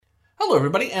Hello,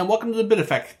 everybody, and welcome to The Bit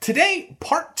Effect. Today,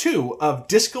 part 2 of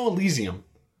Disco Elysium.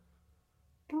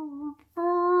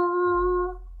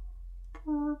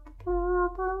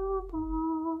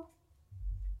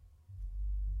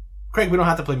 Craig, we don't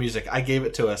have to play music. I gave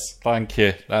it to us. Thank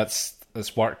you. That's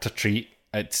worked a treat.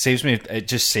 It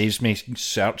just saves me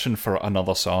searching for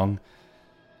another song.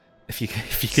 If you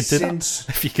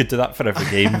could do that for every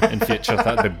game in future,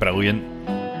 that'd be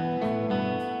brilliant.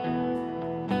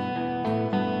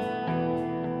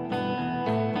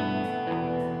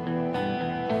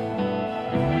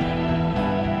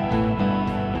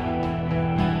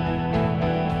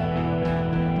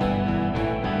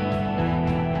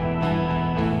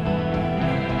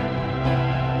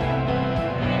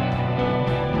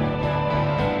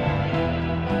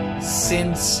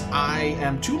 Since I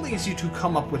am too lazy to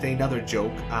come up with another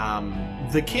joke,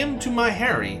 the Kim to my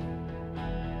Harry,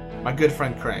 my good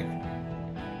friend Craig.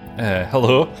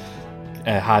 Hello,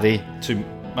 Harry to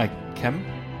my Kim.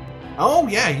 Oh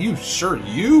yeah,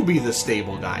 you be the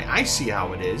stable guy. I see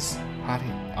how it is.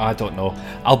 Harry, I don't know.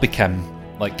 I'll be Kim.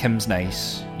 Like, Kim's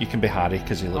nice. You can be Harry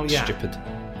because he looks stupid.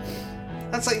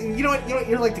 That's like, you know what,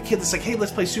 you're like the kid that's like, hey,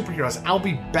 let's play superheroes. I'll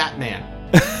be Batman.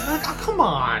 Like, oh, come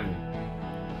on.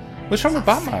 What's wrong with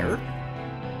Batman? Fair.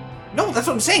 No, that's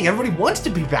what I'm saying. Everybody wants to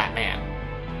be Batman.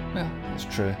 Yeah, that's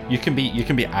true. You can be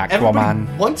Aquaman.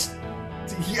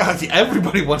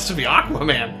 Everybody wants to be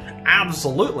Aquaman.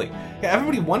 Absolutely. Yeah,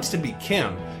 everybody wants to be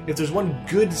Kim. If there's one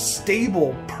good,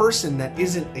 stable person that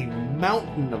isn't a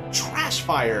mountain of trash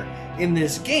fire in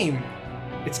this game,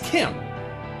 it's Kim.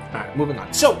 Alright, moving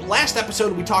on. So, last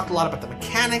episode we talked a lot about the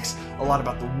mechanics, a lot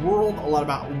about the world, a lot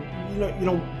about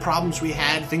problems we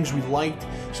had, things we liked.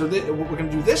 So what we're going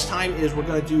to do this time is we're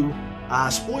going to do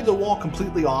spoil the wall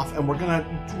completely off, and we're going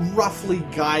to roughly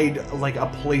guide like a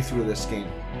playthrough of this game.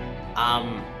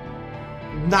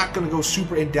 Not going to go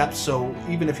super in depth, so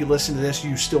even if you listen to this,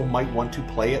 you still might want to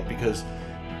play it, because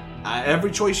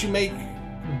every choice you make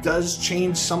does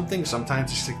change something.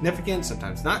 Sometimes it's significant,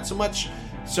 sometimes not so much.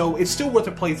 So it's still worth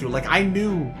a playthrough. Like, I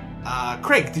knew...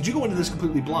 Craig, did you go into this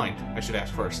completely blind? I should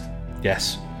ask first.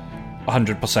 Yes.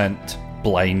 100%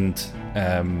 blind.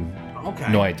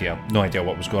 Okay. No idea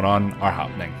what was going on or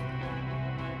happening.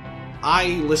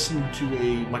 I listened to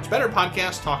a much better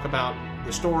podcast talk about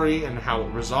the story and how it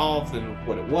resolved and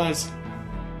what it was.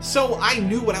 So I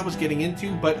knew what I was getting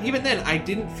into, but even then I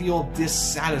didn't feel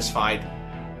dissatisfied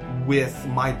with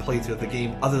my playthrough of the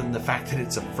game, other than the fact that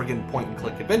it's a friggin'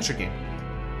 point-and-click adventure game.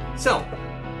 So,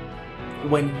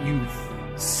 when you've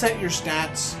set your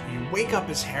stats, you wake up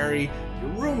as Harry. Your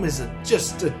room is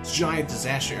just a giant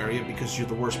disaster area because you're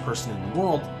the worst person in the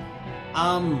world.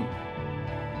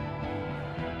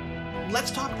 Let's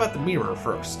talk about the mirror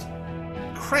first.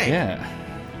 Craig. Yeah.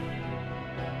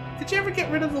 Did you ever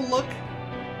get rid of the look?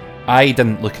 I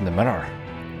didn't look in the mirror.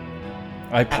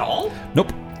 At all?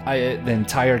 Nope. The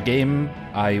entire game,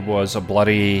 I was a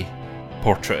blurry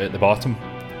portrait at the bottom.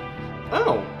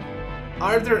 Oh.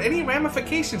 Are there any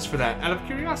ramifications for that, out of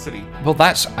curiosity? Well,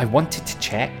 I wanted to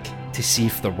check to see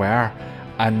if there were,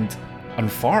 and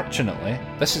unfortunately,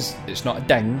 it's not a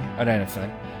ding or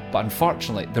anything, but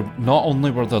unfortunately, not only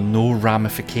were there no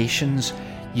ramifications,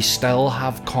 you still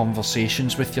have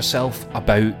conversations with yourself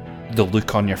about the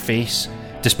look on your face,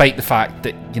 despite the fact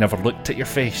that you never looked at your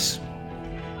face.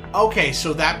 Okay,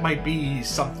 so that might be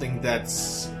something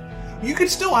that's... You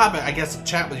could still have, I guess, a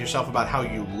chat with yourself about how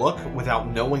you look without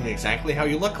knowing exactly how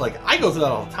you look. Like, I go through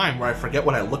that all the time, where I forget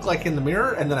what I look like in the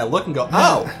mirror, and then I look and go,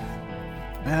 oh!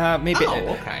 Maybe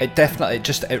okay. It definitely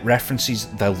it references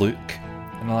the look,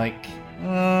 and like,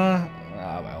 well,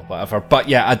 whatever. But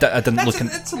yeah, I didn't look.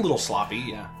 It's a little sloppy,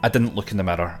 yeah. I didn't look in the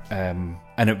mirror, and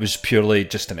it was purely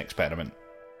just an experiment.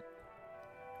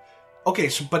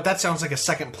 Okay, but that sounds like a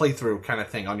second playthrough kind of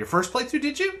thing. On your first playthrough,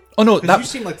 did you? Oh no, you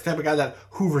seem like the type of guy that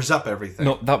hoovers up everything.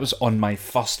 No, that was on my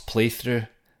first playthrough,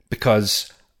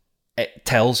 because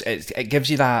it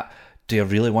gives you that. Do you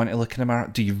really want to look in the mirror?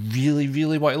 Do you really,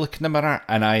 really want to look in the mirror?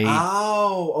 And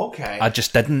okay. I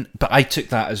just didn't. But I took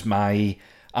that as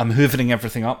I'm hoovering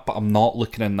everything up, but I'm not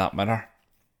looking in that mirror.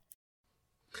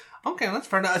 Okay, that's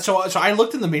fair enough. So I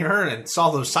looked in the mirror and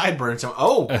saw those sideburns. And,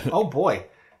 oh boy.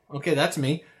 Okay, that's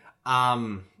me.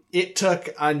 It took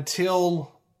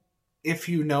until, if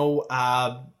you know,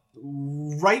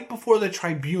 right before the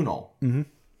tribunal,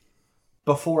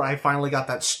 before I finally got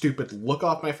that stupid look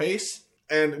off my face.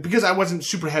 And because I wasn't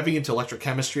super heavy into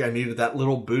electrochemistry, I needed that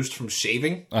little boost from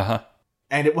shaving.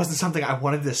 And it wasn't something I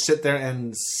wanted to sit there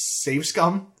and save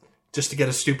scum just to get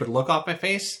a stupid look off my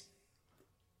face.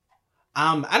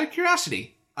 Out of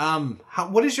curiosity,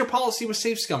 what is your policy with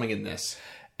save scumming in this?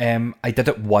 I did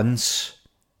it once,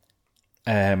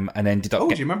 and ended up...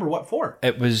 do you remember what for?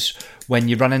 It was when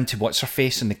you run into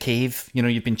what's-her-face in the cave. You know,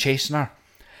 you've been chasing her.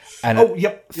 And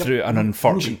through an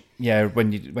unfortunate... Ruby. Yeah,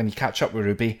 when you catch up with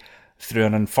Ruby, through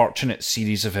an unfortunate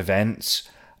series of events,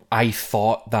 I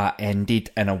thought that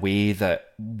ended in a way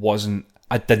that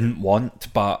I didn't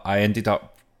want, but I ended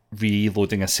up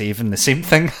reloading a save and the same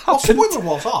thing happened. Oh, spoiler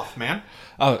wall's off, man.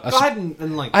 Go ahead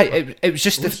and like... It was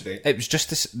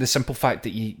just the simple fact that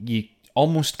you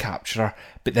almost capture her,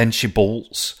 but then she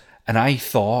bolts, and I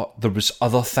thought there was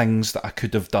other things that I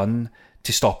could have done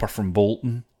to stop her from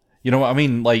bolting. You know what I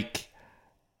mean? Like,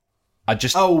 I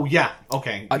just... Oh, yeah.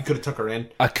 Okay. You could have took her in.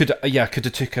 I could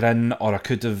have took her in, or I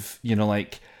could have,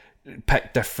 like,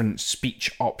 picked different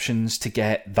speech options to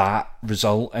get that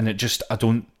result, and I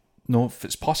don't know if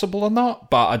it's possible or not,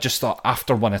 but I just thought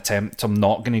after one attempt, I'm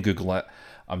not going to Google it.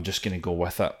 I'm just going to go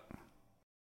with it.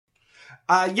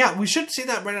 Yeah, we should say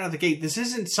that right out of the gate. This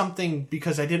isn't something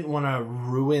because I didn't want to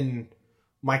ruin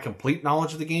my complete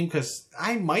knowledge of the game, because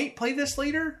I might play this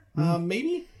later,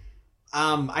 maybe.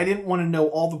 I didn't want to know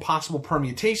all the possible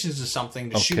permutations of something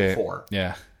to shoot for.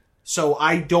 Yeah. So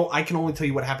I can only tell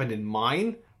you what happened in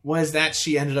mine, was that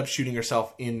she ended up shooting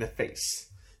herself in the face.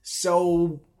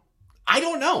 So I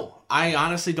don't know. I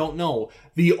honestly don't know.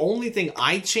 The only thing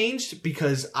I changed,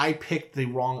 because I picked the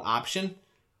wrong option,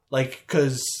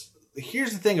 because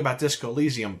here's the thing about Disco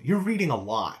Elysium. You're reading a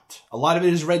lot. A lot of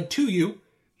it is read to you.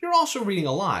 You're also reading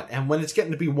a lot. And when it's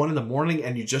getting to be 1 a.m.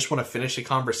 and you just want to finish a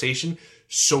conversation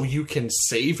so you can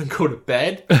save and go to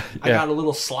bed, I got a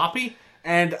little sloppy.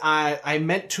 And I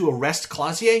meant to arrest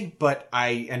Clausier, but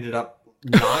I ended up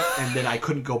not. And then I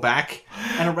couldn't go back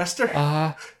and arrest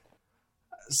her.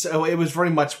 So it was very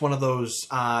much one of those,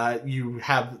 you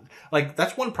have...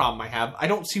 that's one problem I have. I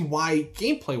don't see why,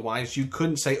 gameplay-wise, you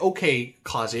couldn't say, okay,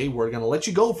 Clausier, we're going to let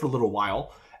you go for a little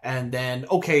while. And then,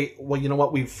 okay, well, you know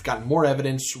what? We've got more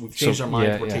evidence. We've changed our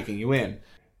minds. We're taking you in.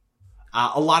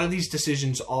 A lot of these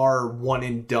decisions are one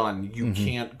and done. You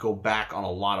can't go back on a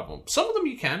lot of them. Some of them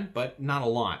you can, but not a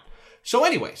lot. So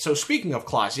anyway, speaking of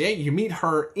Clausier, you meet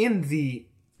her in the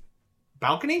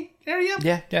balcony area?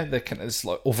 Yeah, the kind of, it's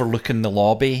like overlooking the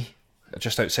lobby,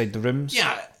 just outside the rooms.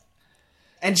 Yeah.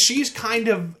 And she's kind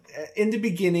of, in the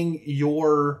beginning,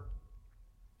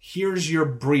 here's your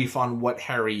brief on what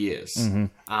Harry is.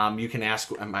 You can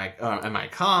ask, am I a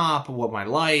cop? What am I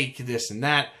like? This and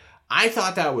that. I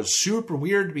thought that was super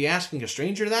weird to be asking a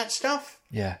stranger that stuff.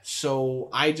 Yeah. So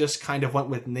I just kind of went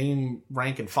with name,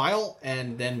 rank, and file,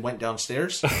 and then went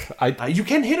downstairs. You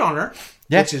can hit on her,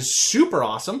 which is super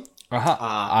awesome.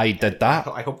 I did that.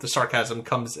 I hope the sarcasm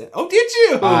comes in. Oh, did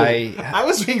you? I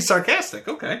was being sarcastic.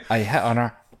 Okay. I hit on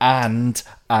her. And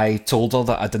I told her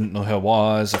that I didn't know who I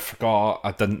was, I forgot,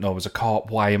 I didn't know I was a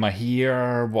cop, why am I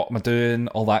here, what am I doing,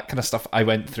 all that kind of stuff. I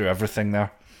went through everything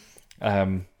there.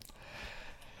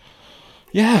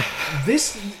 Yeah.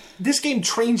 This game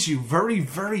trains you very,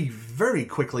 very, very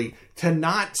quickly to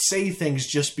not say things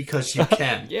just because you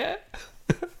can. Yeah.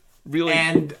 Really.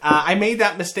 And I made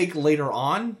that mistake later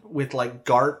on with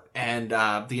Gart and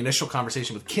the initial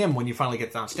conversation with Kim when you finally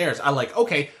get downstairs.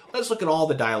 Okay, let's look at all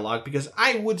the dialogue, because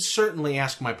I would certainly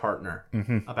ask my partner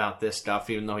about this stuff,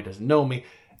 even though he doesn't know me.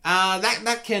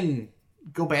 That can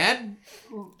go bad.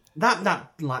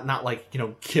 Not like,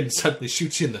 Kim suddenly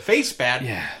shoots you in the face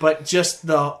bad, but just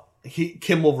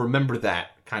Kim will remember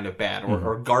that kind of bad,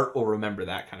 or Gart will remember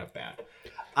that kind of bad.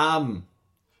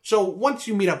 So once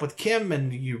you meet up with Kim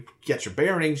and you get your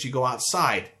bearings, you go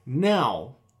outside.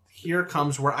 Now, here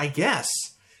comes where I guess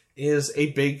is a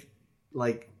big,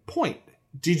 point.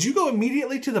 Did you go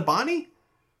immediately to the Bonnie?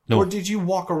 No. Or did you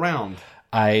walk around?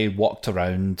 I walked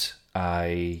around.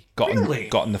 I got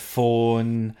on the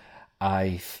phone.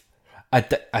 I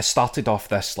started off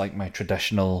this my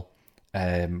traditional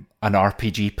an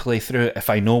RPG playthrough.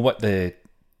 If I know what the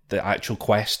actual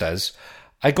quest is,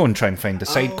 I go and try and find the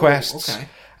side quests. Okay.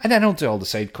 And then I'll do all the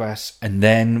side quests. And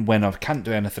then when I can't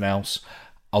do anything else,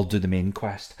 I'll do the main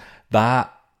quest.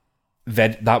 That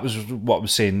was what I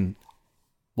was saying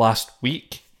last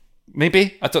week.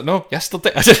 Maybe? I don't know. Yesterday?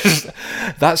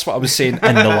 That's what I was saying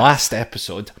in the last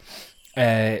episode.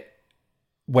 When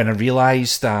I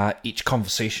realised that each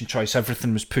conversation choice,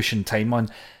 everything was pushing time on,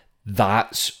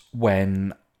 that's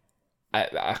when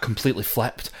I completely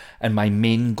flipped. And my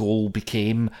main goal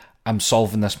became... I'm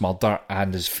solving this murder,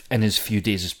 and in as few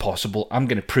days as possible. I'm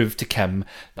going to prove to Kim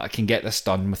that I can get this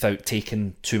done without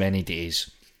taking too many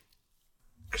days.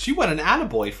 Because you want an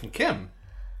attaboy from Kim.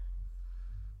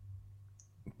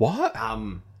 What?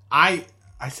 I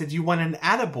said you want an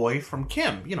attaboy from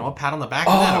Kim. A pat on the back.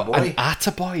 Oh, an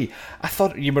attaboy. An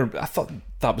attaboy. I thought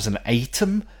that was an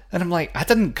item. And I'm like, I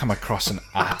didn't come across an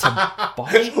atom boy.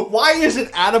 Why is an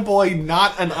attaboy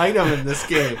not an item in this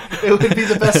game? It would be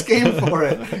the best game for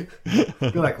it.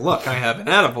 Be like, look, I have an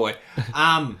attaboy.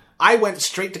 I went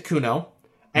straight to Kuno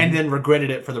and then regretted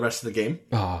it for the rest of the game.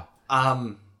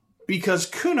 Because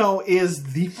Kuno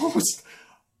is the most...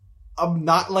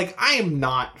 I am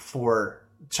not for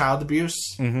child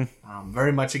abuse.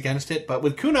 Very much against it. But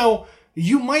with Kuno,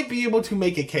 you might be able to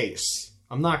make a case.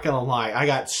 I'm not going to lie. I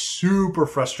got super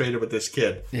frustrated with this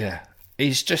kid. Yeah.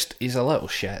 He's a little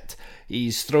shit.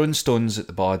 He's throwing stones at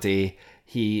the body.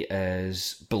 He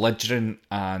is belligerent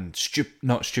and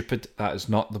not stupid. That is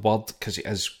not the word, because he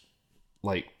is,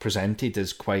 presented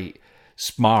as quite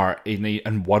smart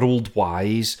and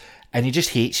world-wise. And he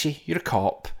just hates you. You're a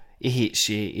cop. He hates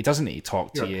you. He doesn't need to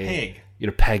talk to you. You're a pig.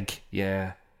 You're a pig,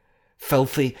 yeah.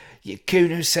 Filthy.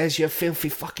 Kuno says you're a filthy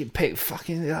fucking pig.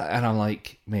 Fucking... And I'm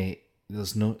like, mate...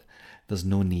 There's no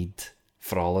need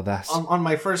for all of this. On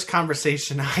my first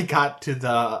conversation, I got to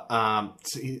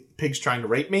the pigs trying to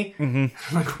rape me. I'm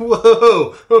like,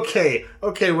 whoa, okay,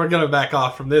 we're gonna back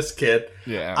off from this kid.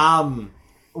 Yeah.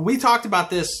 We talked about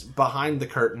this behind the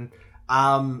curtain.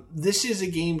 This is a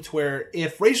game to where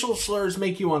if racial slurs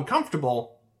make you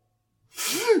uncomfortable,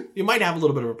 you might have a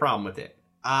little bit of a problem with it.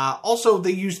 Also,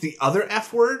 they use the other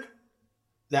F word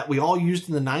that we all used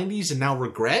in the 90s and now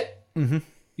regret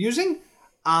using.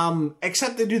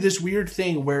 Except they do this weird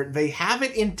thing where they have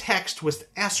it in text with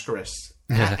asterisks.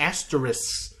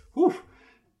 Asterisks. Whew.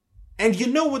 And you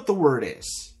know what the word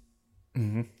is.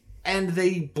 And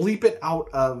they bleep it out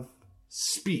of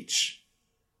speech.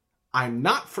 I'm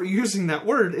not for using that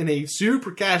word in a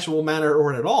super casual manner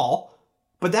or at all,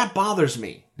 but that bothers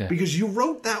me. Because you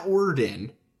wrote that word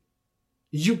in.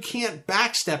 You can't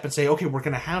backstep and say, okay, we're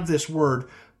going to have this word,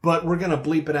 but we're going to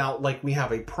bleep it out like we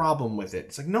have a problem with it.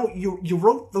 It's like, no, you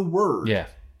wrote the word. Yeah.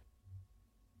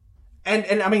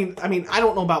 And I mean, I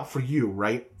don't know about for you,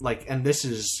 right? And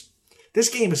this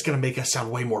game is going to make us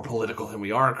sound way more political than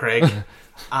we are, Craig.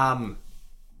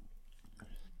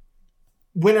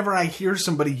 Whenever I hear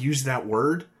somebody use that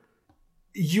word,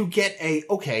 you get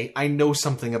okay, I know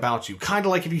something about you. Kind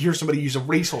of like if you hear somebody use a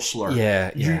racial slur.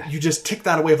 Yeah. You just tick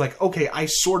that away of okay, I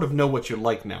sort of know what you're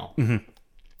like now.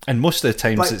 And most of the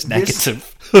times it's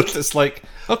negative. It's like,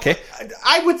 okay.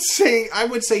 I would say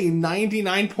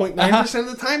 99.9%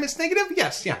 of the time it's negative.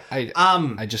 Yes, yeah.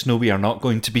 I just know we are not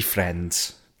going to be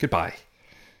friends. Goodbye.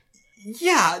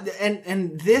 Yeah,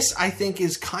 and this, I think,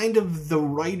 is kind of the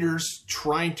writers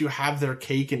trying to have their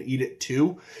cake and eat it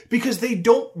too, because they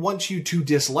don't want you to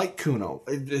dislike Kuno,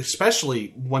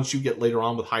 especially once you get later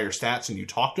on with higher stats and you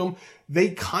talk to him. They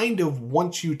kind of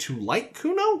want you to like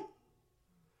Kuno.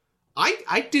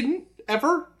 I didn't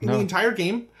ever in the entire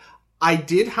game. I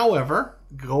did, however,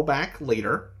 go back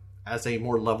later as a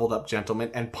more leveled up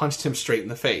gentleman and punched him straight in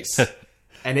the face.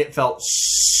 And it felt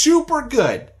super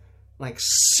good.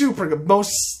 Super good.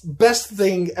 Best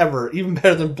thing ever, even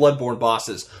better than Bloodborne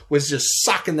bosses, was just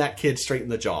socking that kid straight in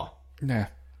the jaw. Yeah.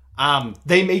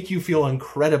 They make you feel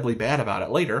incredibly bad about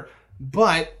it later,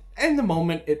 but in the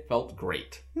moment it felt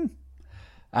great.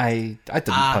 I didn't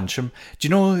punch him. Do you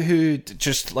know who,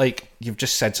 just you've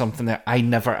just said something that I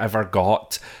never ever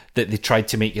got, that they tried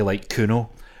to make you like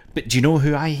Kuno? But do you know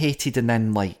who I hated and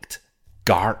then liked?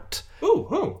 Gart. Ooh,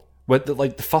 who?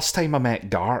 The first time I met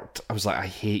Gart, I was like, I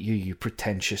hate you, you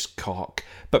pretentious cock.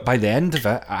 But by the end of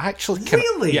it, I actually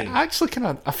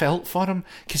I felt for him,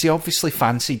 because he obviously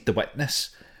fancied the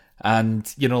witness. And,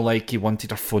 he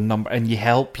wanted her phone number, and you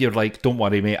help, you're like, don't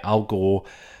worry, mate, I'll go,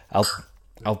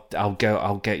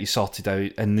 I'll get you sorted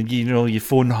out. And you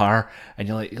phone her and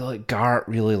you're like, Gart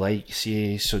really likes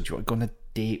you, so do you want to go on a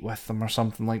date with him or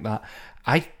something like that?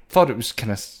 I thought it was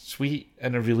kind of sweet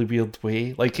in a really weird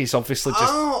way. He's obviously just...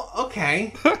 Oh,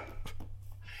 okay.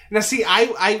 Now see,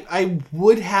 I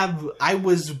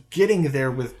was getting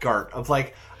there with Gart of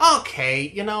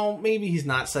okay, maybe he's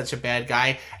not such a bad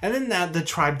guy. And then the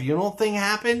tribunal thing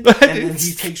happened, and then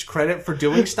he takes credit for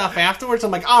doing stuff afterwards.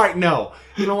 I'm like, all right, no.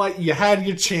 You know what? You had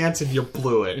your chance and you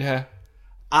blew it. Yeah.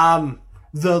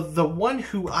 The one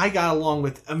who I got along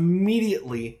with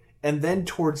immediately, and then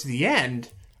towards the end,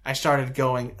 I started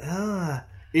going,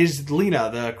 is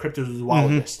Lena, the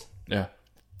cryptozoologist. Yeah.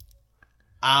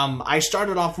 I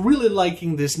started off really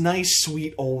liking this nice,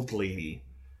 sweet old lady.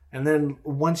 And then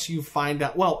once you find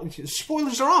out... Well,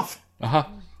 spoilers are off.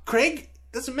 Craig,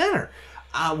 doesn't matter.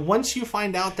 Once you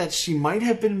find out that she might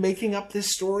have been making up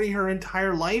this story her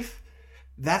entire life,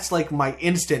 that's my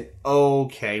instant,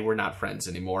 okay, we're not friends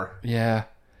anymore. Yeah.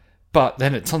 But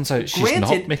then it turns out she's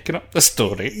not making up the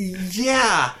story.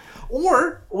 Yeah.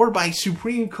 or by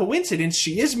supreme coincidence,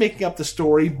 she is making up the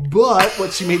story, but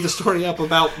what she made the story up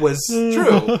about was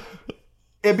true.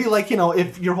 It'd be like,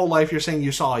 if your whole life you're saying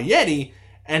you saw a Yeti,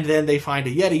 and then they find a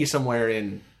Yeti somewhere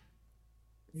in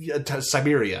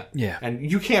Siberia. Yeah. And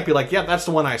you can't be like, yeah, that's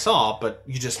the one I saw, but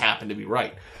you just happen to be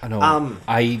right. I know.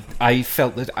 I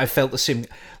felt the same,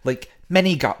 like,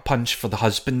 mini gut punch for the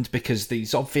husband, because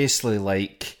he's obviously,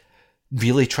 like,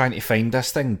 really trying to find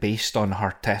this thing based on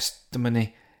her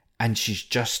testimony, and she's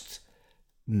just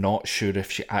not sure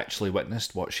if she actually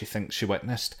witnessed what she thinks she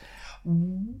witnessed.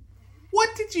 What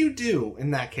did you do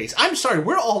in that case? I'm sorry,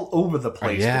 we're all over the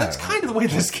place. Yeah. But that's kind of the way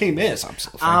this game is.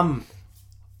 Absolutely fine.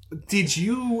 Did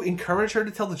you encourage her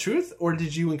to tell the truth, or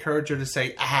did you encourage her to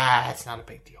say, it's not a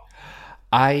big deal?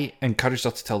 I encouraged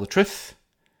her to tell the truth,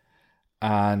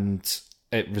 and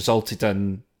it resulted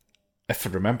in, if I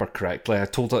remember correctly, I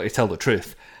told her to tell the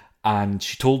truth, and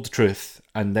she told the truth,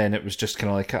 and then it was just kind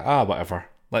of like, whatever,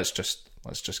 let's just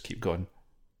keep going.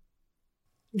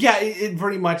 Yeah, it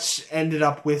very much ended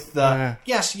up with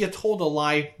yes, you told a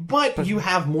lie, but you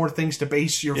have more things to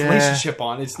base your relationship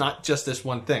on. It's not just this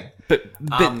one thing. But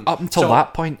up until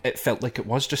that point, it felt like it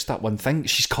was just that one thing.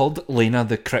 She's called Lena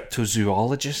the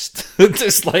cryptozoologist.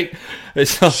 It's like...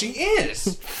 She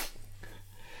is!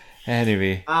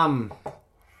 Anyway.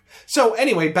 So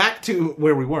anyway, back to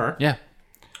where we were. Yeah.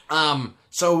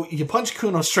 So you punch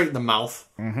Kuno straight in the mouth.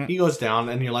 Mm-hmm. He goes down,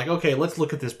 and you're like, okay, let's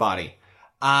look at this body.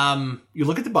 You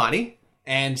look at the body,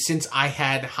 and since I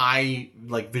had high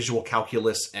visual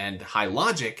calculus and high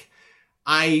logic,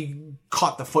 I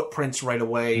caught the footprints right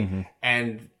away,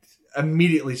 and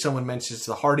immediately someone mentions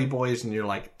the Hardy Boys, and you're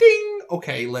like, ding!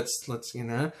 Okay, let's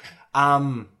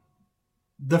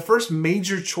the first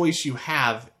major choice you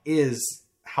have is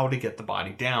how to get the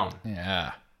body down.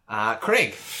 Yeah.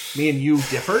 Craig, me and you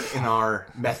differed in our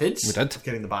methods We did. of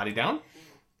getting the body down.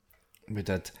 We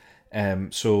did.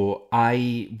 So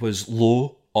I was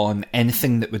low on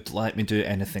anything that would let me do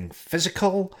anything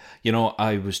physical.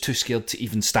 I was too scared to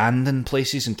even stand in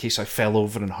places in case I fell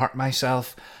over and hurt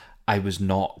myself. I was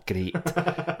not great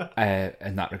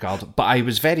in that regard. But I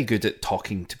was very good at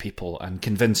talking to people and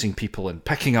convincing people and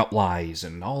picking up lies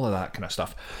and all of that kind of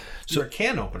stuff. So, You're a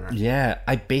can opener. Yeah,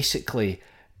 I basically,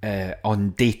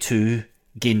 on day 2,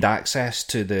 gained access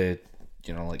to the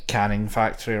canning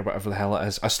factory or whatever the hell it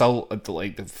is. I still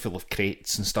full of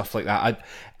crates and stuff like that.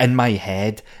 In my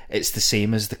head, it's the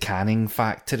same as the canning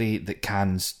factory that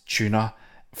cans tuna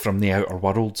from the outer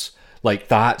worlds. Like,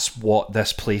 that's what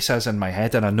this place is in my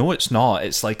head, and I know it's not.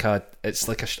 It's like a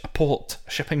port, a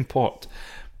shipping port,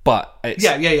 but it's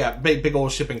big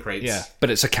old shipping crates. Yeah, but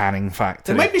it's a canning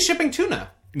factory. They might be shipping tuna.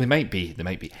 They might be.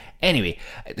 Anyway,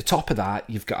 at the top of that,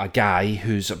 you've got a guy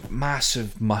who's a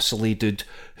massive, muscly dude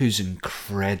who's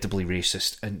incredibly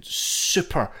racist and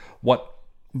super 100%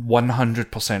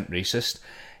 racist.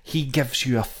 He gives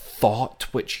you a thought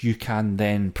which you can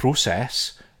then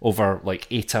process over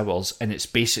 8 hours, and it's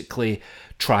basically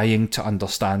trying to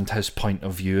understand his point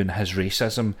of view and his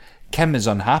racism. Kim is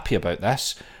unhappy about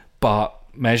this, but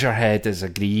Measurehead has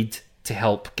agreed to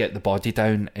help get the body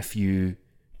down if you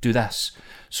do this.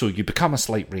 So you become a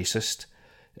slight racist.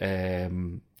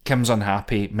 Kim's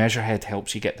unhappy. Measurehead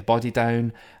helps you get the body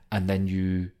down, and then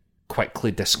you quickly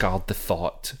discard the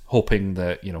thought, hoping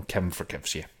that Kim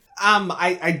forgives you.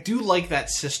 I do like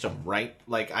that system, right?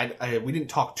 Like, we didn't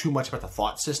talk too much about the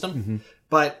thought system,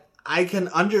 but I can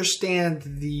understand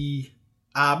the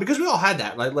because we all had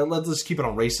that. Let's just keep it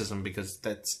on racism because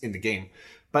that's in the game.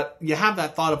 But you have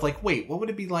that thought of wait, what would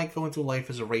it be like going through life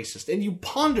as a racist? And you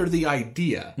ponder the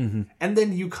idea, and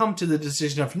then you come to the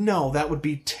decision of, no, that would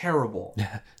be terrible.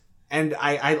 And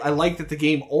I like that the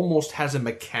game almost has a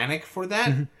mechanic for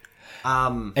that.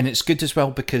 And it's good as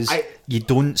well because you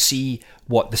don't see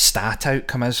what the stat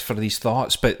outcome is for these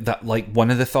thoughts, but that one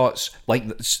of the thoughts,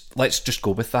 let's just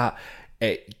go with that.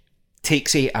 It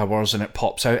takes 8 hours and it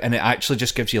pops out, and it actually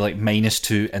just gives you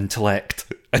 -2 intellect,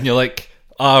 and you're like,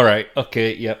 all right,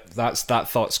 okay, yep, that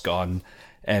thought's gone.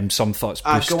 Some thoughts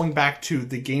boost. Going back to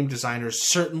the game designers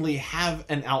certainly have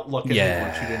an outlook, and they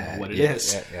want you to know what it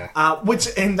is. Which,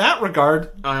 in that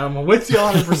regard, I'm with you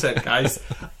 100%, guys.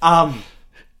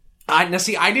 Now,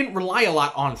 see, I didn't rely a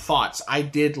lot on thoughts. I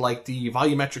did the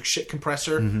volumetric shit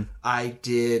compressor. I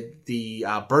did the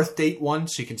birth date one,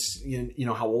 so you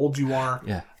can how old you are.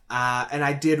 Yeah. And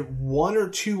I did 1 or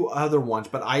 2 other ones,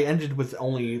 but I ended with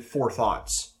only 4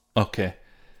 thoughts. Okay.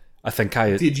 I think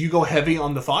Did you go heavy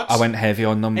on the thoughts? I went heavy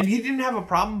on them. And you didn't have a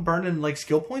problem burning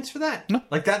skill points for that? No.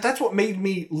 That's what made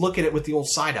me look at it with the old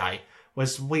side eye.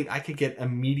 Was wait, I could get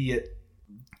immediate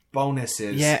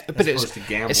bonuses. Yeah, but it's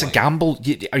a gamble.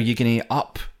 Are you going to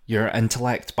up your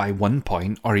intellect by 1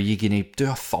 point, or are you going to do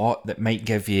a thought that might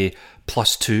give you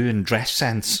 +2 in dress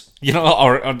sense? You know,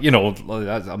 or you know,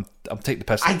 I'm taking the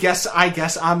piss. I guess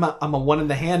I'm a 1 in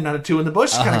the hand, not a 2 in the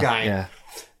bush kind of guy.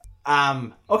 Yeah.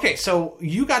 Okay, so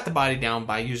you got the body down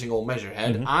by using old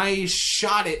Measurehead. Mm-hmm. I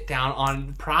shot it down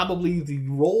on probably the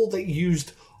roll that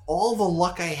used all the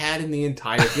luck I had in the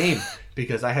entire game.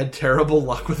 Because I had terrible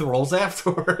luck with rolls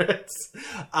afterwards.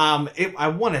 I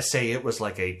want to say it was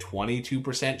like a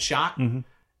 22% shot. Mm-hmm.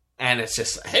 And it's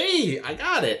just, hey, I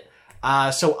got it.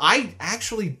 So I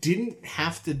actually didn't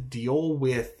have to deal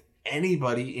with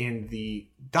anybody in the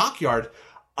dockyard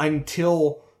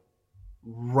until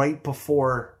right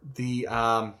before the,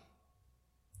 I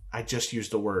just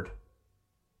used the word,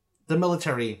 the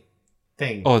military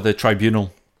thing. Oh, the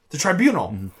tribunal. The tribunal.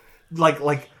 Mm-hmm.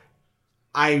 Like,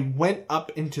 I went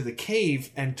up into the cave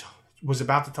and was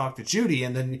about to talk to Judy,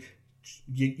 and then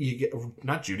you get,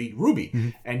 not Judy, Ruby,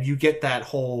 mm-hmm. and you get that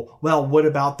whole, well, what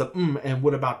about the and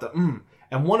what about the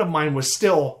And one of mine was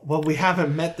still, well, we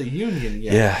haven't met the union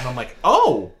yet. Yeah. And I'm like,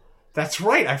 oh, that's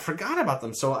right, I forgot about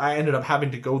them. So I ended up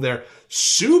having to go there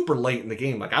super late in the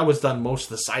game. Like, I was done most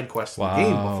of the side quests in the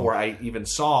game before I even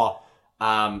saw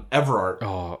Everard.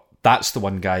 Oh, that's the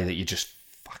one guy that you just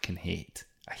fucking hate.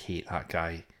 I hate that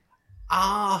guy.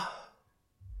 I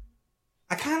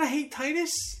kind of hate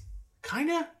Titus. Kind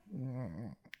of.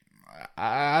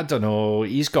 I don't know.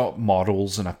 He's got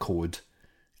morals and a code.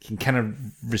 You can kind of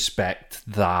respect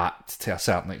that to a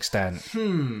certain extent.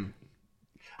 All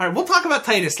right, we'll talk about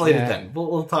Titus later then.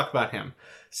 We'll talk about him.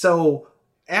 So,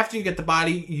 after you get the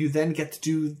body, you then get to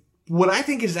do what I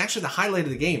think is actually the highlight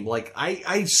of the game. Like,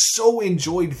 I so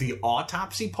enjoyed the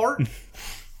autopsy part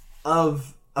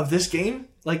of this game.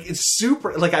 Like, it's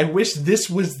super... Like, I wish this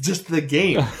was just the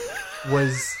game.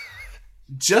 Was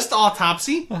just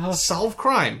autopsy, solve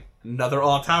crime. Another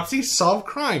autopsy, solve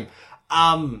crime.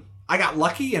 I got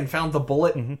lucky and found the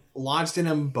bullet lodged in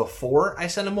him before I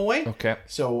sent him away. Okay.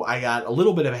 So I got a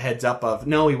little bit of a heads up of,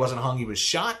 no, he wasn't hung, he was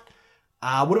shot.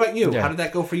 What about you? Yeah. How did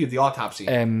that go for you, the autopsy?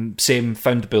 Same,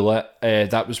 found the bullet.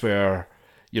 That was where...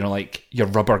 You know, like your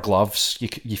rubber gloves.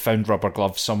 You found rubber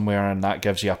gloves somewhere, and that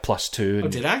gives you a +2. Oh,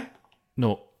 did I?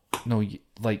 No.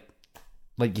 Like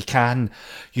you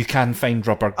can find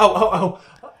rubber.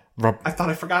 I thought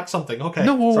I forgot something. Okay.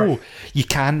 No, sorry. You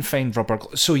can find rubber.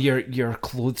 So your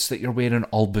clothes that you're wearing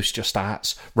all boost your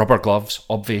stats. Rubber gloves,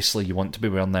 obviously, you want to be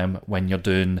wearing them when you're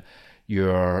doing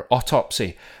your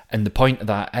autopsy. And the point of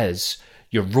that is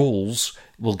your rolls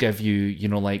will give you, you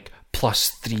know, like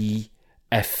 +3.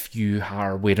 If you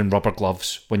are wearing rubber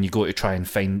gloves when you go to try and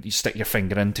find, you stick your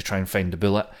finger in to try and find the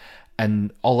bullet,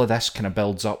 and all of this kind of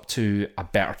builds up to a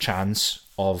better chance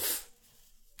of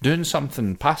doing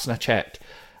something, passing a check.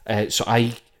 So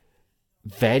I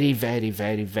very, very,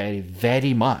 very, very,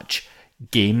 very much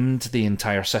gamed the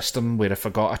entire system, where if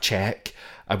I got a check,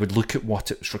 I would look at what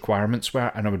its requirements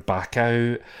were, and I would back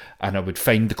out, and I would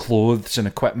find the clothes and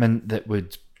equipment that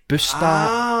would boost that.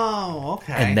 Oh,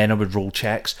 okay. And then I would roll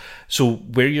checks. So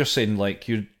where you're saying like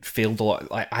you failed a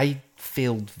lot, like I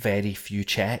failed very few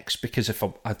checks because if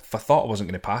I thought I wasn't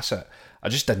going to pass it, I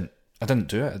just didn't. I didn't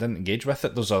do it. I didn't engage with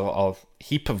it. There's a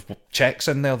heap of checks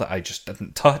in there that I just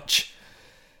didn't touch.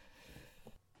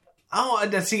 Oh,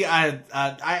 see,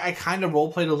 I kind of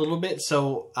roleplayed a little bit,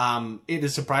 so it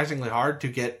is surprisingly hard to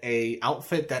get a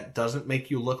outfit that doesn't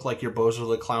make you look like your Bozo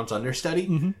the Clown's understudy.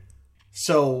 Mm-hmm.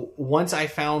 So once I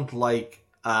found like,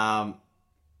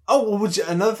 which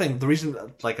another thing,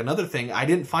 another thing, I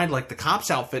didn't find like the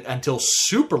cop's outfit until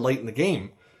super late in the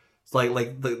game. It's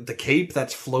like the cape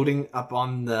that's floating up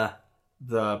on the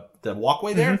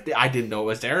walkway there. Mm-hmm. I didn't know it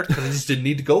was there because I just didn't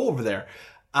need to go over there.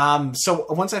 So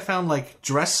once I found like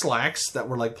dress slacks that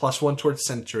were like +1 towards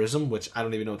centrism, which I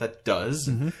don't even know what that does.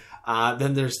 Mm-hmm.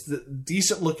 Then there's the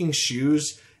decent looking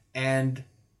shoes, and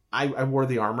I wore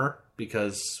the armor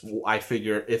because I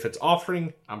figure if it's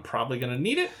offering, I'm probably going to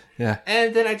need it. Yeah.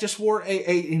 And then I just wore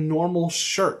a normal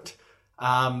shirt.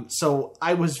 So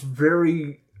I was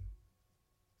very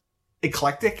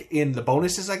eclectic in the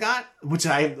bonuses I got, which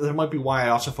that might be why I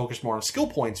also focused more on skill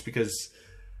points, because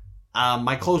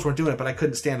my clothes weren't doing it, but I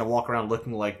couldn't stand to walk around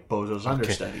looking like Bozo's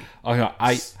understudy.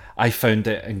 I found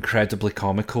it incredibly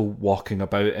comical walking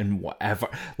about in whatever,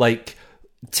 like,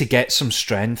 to get some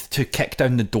strength to kick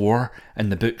down the door in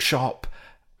the bookshop.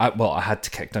 I had to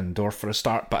kick down the door for a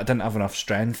start, but I didn't have enough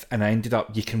strength, and I ended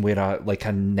up, you can wear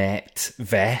a net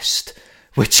vest,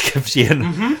 which gives you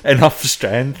enough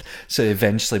strength. So I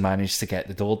eventually managed to get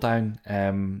the door down.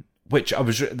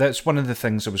 That's one of the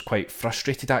things I was quite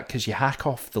frustrated at, because you hack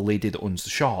off the lady that owns the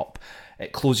shop,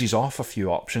 it closes off a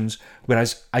few options,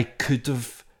 whereas I could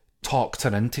have talked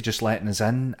her into just letting us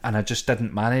in, and I just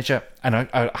didn't manage it. And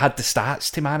I had the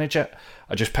stats to manage it.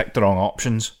 I just picked the wrong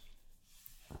options.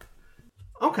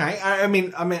 Okay,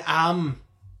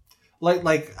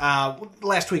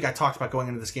 last week I talked about going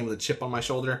into this game with a chip on my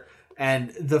shoulder,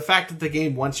 and the fact that the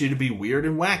game wants you to be weird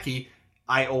and wacky,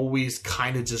 I always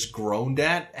kind of just groaned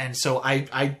at, and so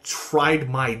I tried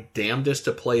my damnedest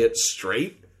to play it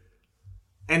straight.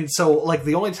 And so, like,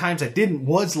 the only times I didn't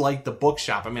was, like, the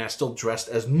bookshop. I mean, I still dressed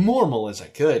as normal as I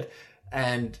could.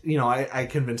 And, you know, I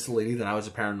convinced the lady that I was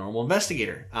a paranormal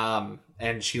investigator.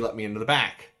 And she let me into the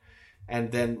back.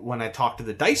 And then when I talked to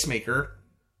the dice maker,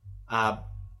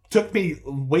 took me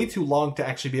way too long to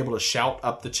actually be able to shout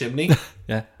up the chimney.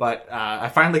 Yeah. But I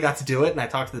finally got to do it, and I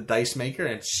talked to the dice maker.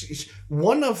 And she's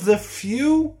one of the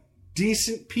few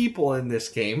decent people in this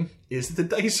game is the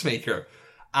dice maker.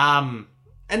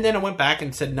 And then I went back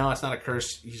and said, no, it's not a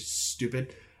curse. You're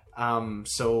stupid.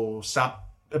 So stop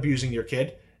abusing your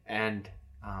kid. And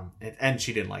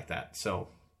she didn't like that. So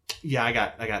yeah, I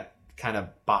got kind of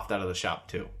boffed out of the shop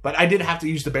too. But I did have to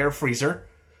use the bear freezer.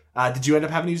 Did you end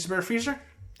up having to use the bear freezer?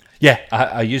 Yeah,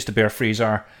 I used the bear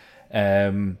freezer.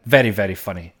 Very, very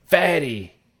funny.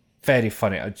 Very, very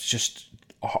funny. I just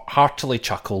heartily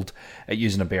chuckled at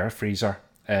using a bear freezer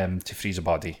to freeze a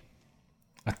body.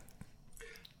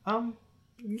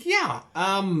 Yeah.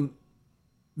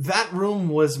 That room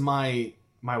was my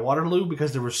Waterloo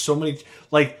because there were so many,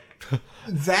 like,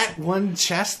 that one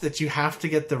chest that you have to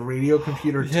get the radio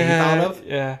computer tape out of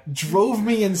drove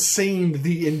me insane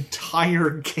the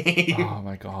entire game. Oh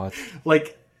my god.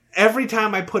 Like, every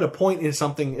time I put a point in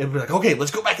something, it'd be like, okay, let's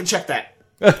go back and check that.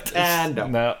 And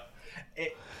no.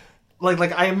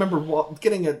 Like I remember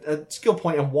getting a skill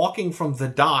point and walking from the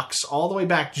docks all the way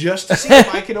back just to see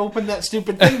if I could open that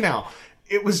stupid thing now.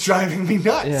 It was driving me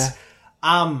nuts.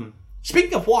 Yeah.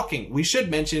 Speaking of walking, we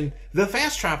should mention the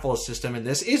fast travel system in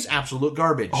this is absolute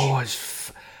garbage. Oh,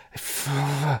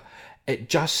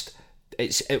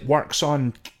 it works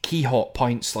on key hot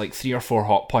points, like 3 or 4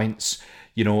 hot points,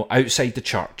 you know, outside the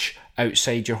church,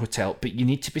 outside your hotel, but you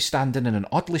need to be standing in an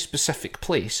oddly specific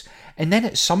place, and then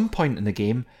at some point in the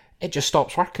game, it just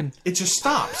stops working. It just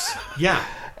stops. Yeah.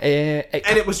 And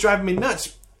it was driving me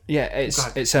nuts. Yeah,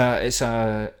 it's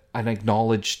an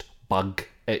acknowledged bug.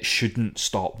 It shouldn't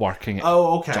stop working.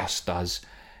 It just does.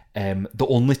 The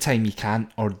only time you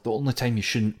can't, or the only time you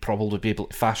shouldn't probably be able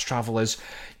to fast travel is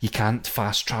you can't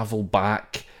fast travel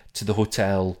back to the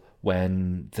hotel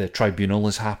when the tribunal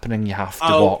is happening. You have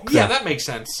to walk there. Yeah, that makes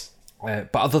sense.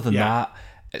 But other than that,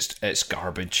 it's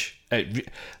garbage.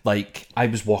 Like, I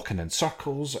was walking in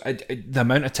circles. The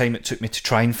amount of time it took me to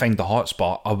try and find the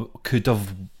hotspot, I could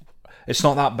have... It's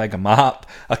not that big a map.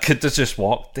 I could have just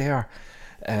walked there.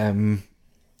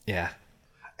 Yeah.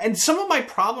 And some of my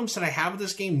problems that I have with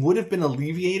this game would have been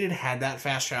alleviated had that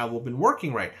fast travel been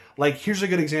working right. Like, here's a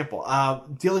good example.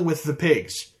 Dealing with the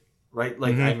pigs, right?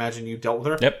 Like, I imagine you dealt with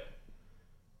her. Yep.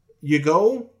 You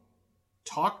go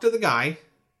talk to the guy,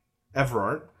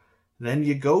 Everard, then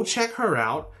you go check her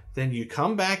out, then you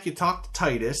come back, you talk to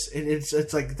Titus, and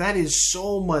it's like, that is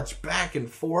so much back and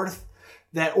forth,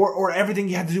 that or everything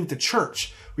you have to do with the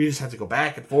church, where you just have to go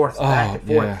back and forth, back and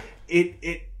forth.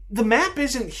 Yeah. The map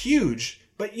isn't huge,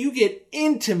 but you get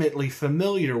intimately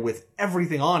familiar with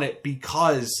everything on it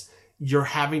because you're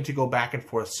having to go back and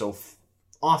forth so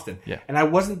often. Yeah. And I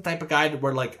wasn't the type of guy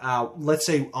where, like, let's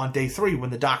say on day 3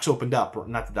 when the docks opened up, or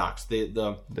not the docks,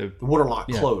 the waterlock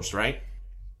closed, right?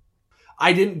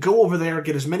 I didn't go over there,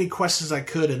 get as many quests as I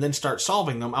could, and then start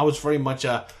solving them. I was very much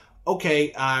I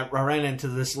ran into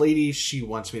this lady, she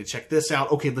wants me to check this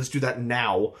out. Okay, let's do that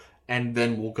now, and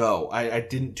then we'll go. I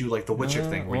didn't do like the Witcher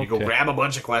thing, where you go grab a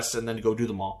bunch of quests and then go do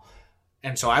them all.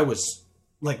 And so I was,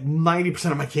 like,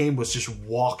 90% of my game was just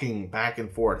walking back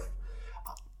and forth.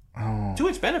 To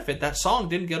its benefit, that song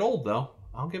didn't get old, though.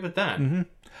 I'll give it that. Mm-hmm.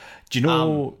 Do you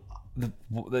know...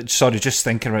 sorry, just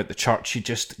thinking about the church, you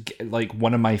just, like,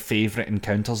 one of my favourite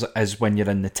encounters is when you're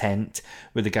in the tent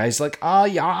where the guy's like,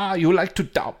 yeah, you like to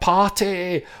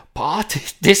party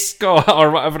disco,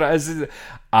 or whatever it is.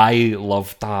 I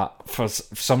love that. For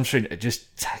some reason, it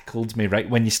just tickled me, right?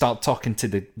 When you start talking to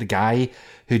the guy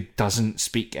who doesn't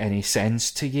speak any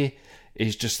sense to you,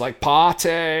 he's just like,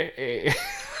 party.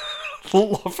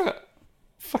 Love it.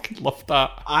 Fucking love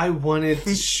that. I wanted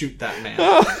to shoot that man.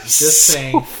 Just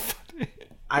saying. Funny.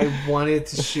 I wanted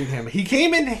to shoot him. He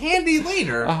came in handy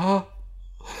later.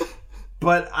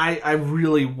 But I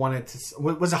really wanted to...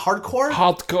 Was it hardcore?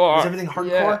 Hardcore. Was everything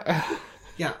hardcore?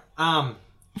 Yeah.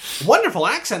 Wonderful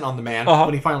accent on the man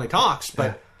when he finally talks,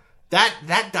 but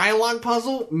That dialogue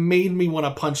puzzle made me want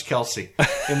to punch Kelsey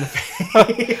in the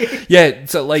face. Yeah,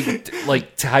 so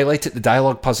like to highlight it, the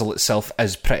dialogue puzzle itself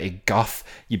is pretty guff.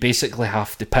 You basically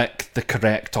have to pick the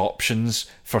correct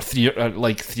options for three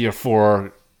or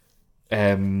four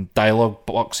dialogue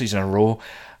boxes in a row,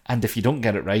 and if you don't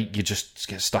get it right, you just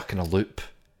get stuck in a loop.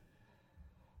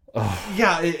 Oh.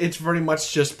 Yeah, it's very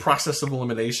much just process of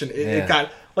elimination. It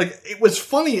got it was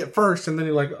funny at first, and then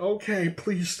you're like, okay,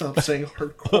 please stop saying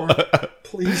hardcore.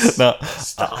 Please stop.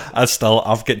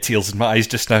 I've got tears in my eyes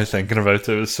just now thinking about it.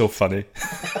 It was so funny.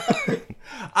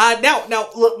 Now,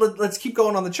 let's keep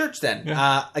going on the church then.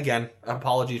 Yeah. Again,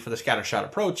 apologies for the scattershot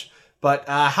approach, but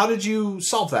how did you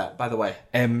solve that, by the way?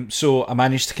 So I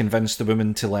managed to convince the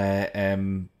woman to let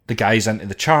the guys into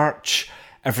the church.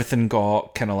 Everything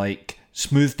got kind of like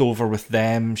smoothed over with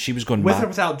them. She was going with or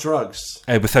without drugs?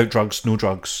 Without drugs, no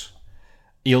drugs.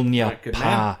 Ilnia Right,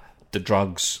 pa the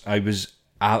drugs. I was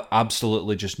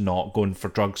absolutely just not going for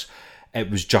drugs. It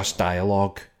was just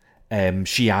dialogue.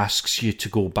 She asks you to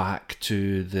go back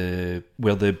to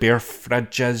where the bear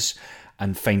fridge is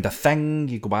and find a thing.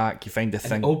 You go back, you find a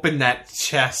thing. Open that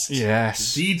chest.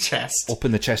 Yes. The chest.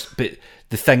 Open the chest. But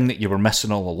the thing that you were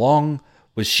missing all along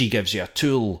was she gives you a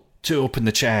tool to open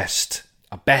the chest.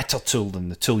 A better tool than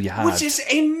the tool you had. Which is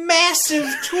a massive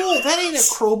tool. That ain't a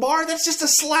crowbar. That's just a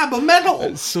slab of metal.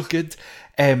 It's so good.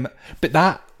 But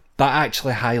that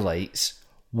actually highlights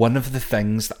one of the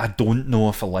things that I don't know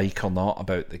if I like or not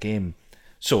about the game.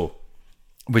 So,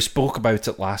 we spoke about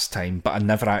it last time, but I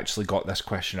never actually got this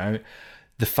question out.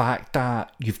 The fact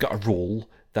that you've got a roll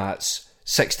that's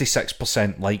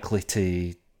 66% likely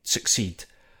to succeed,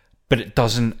 but it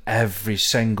doesn't every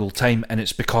single time, and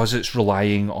it's because it's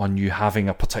relying on you having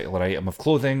a particular item of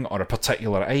clothing or a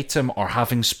particular item or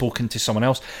having spoken to someone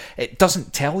else. It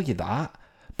doesn't tell you that,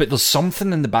 but there's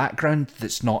something in the background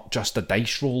that's not just a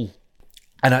dice roll.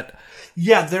 And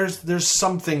there's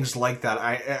some things like that.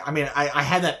 I mean, I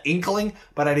had that inkling,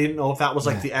 but I didn't know if that was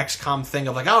like the XCOM thing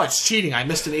of like, oh, it's cheating. I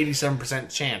missed an 87%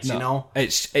 chance. No, you know,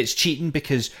 it's cheating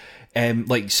because.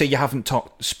 Say you haven't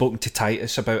spoken to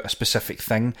Titus about a specific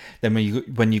thing, then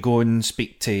when you go and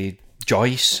speak to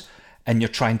Joyce and you're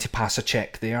trying to pass a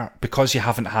check there, because you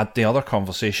haven't had the other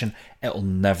conversation, it'll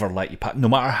never let you pass. No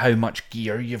matter how much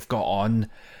gear you've got on,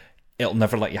 it'll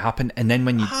never let you happen. And then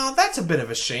when you... that's a bit of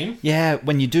a shame. Yeah,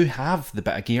 when you do have the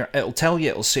bit of gear, it'll tell you,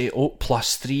 it'll say,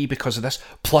 +3 because of this,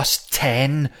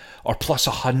 +10 or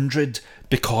 +100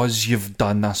 because you've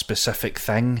done a specific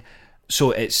thing.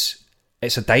 So it's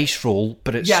a dice roll,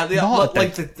 but it's not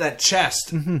like that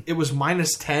chest. Mm-hmm. It was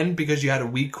 -10 because you had a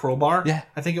weak crowbar. Yeah,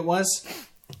 I think it was.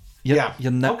 You're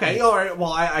okay, all right.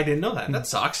 Well, I didn't know that. That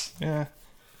sucks. Yeah.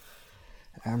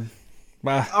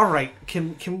 All right.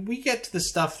 Can we get to the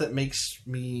stuff that makes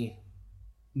me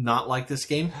not like this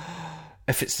game?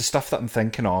 If it's the stuff that I'm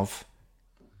thinking of,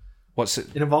 what's it?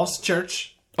 It involves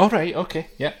church. All right. Okay.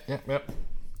 Yeah.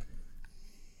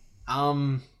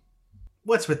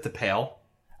 What's with the pail?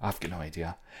 I've got no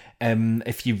idea.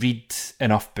 If you read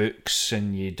enough books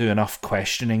and you do enough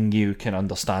questioning, you can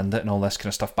understand it and all this kind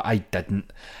of stuff. But I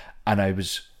didn't, and I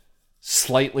was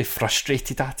slightly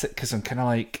frustrated at it because I'm kind of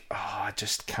like, I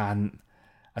just can't.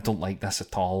 I don't like this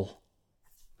at all.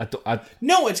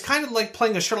 No, it's kind of like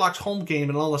playing a Sherlock Holmes game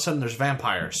and all of a sudden there's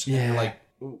vampires. Yeah. And you're like,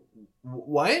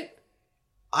 what?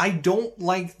 I don't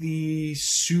like the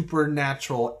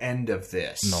supernatural end of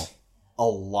this. No. A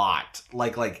lot.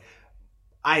 Like.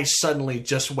 I suddenly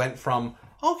just went from,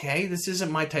 okay, this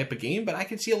isn't my type of game, but I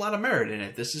can see a lot of merit in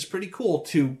it. This is pretty cool,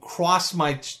 to cross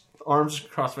my arms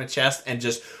across my chest and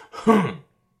just,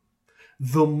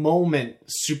 the moment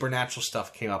supernatural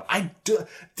stuff came up. Did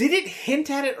it hint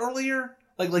at it earlier?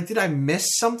 Like, did I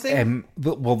miss something?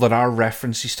 Well, there are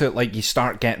references to it. Like, you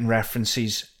start getting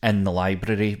references in the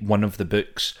library. One of the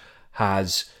books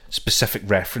has specific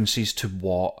references to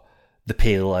what the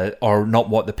pale is, or not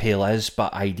what the pale is,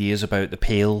 but ideas about the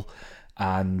pale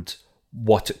and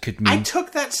what it could mean. I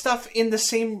took that stuff in the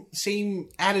same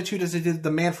attitude as I did the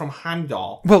Man from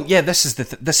Heimdall. Well, yeah, this is the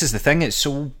thing. It's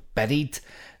so buried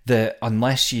that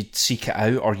unless you seek it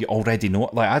out or you already know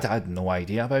it, like I had no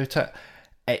idea about it,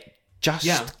 it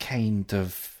just kind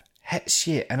of hits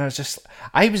you. And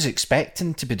I was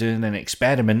expecting to be doing an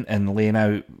experiment and laying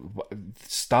out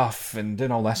stuff and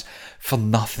doing all this for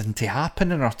nothing to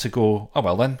happen and her to go, oh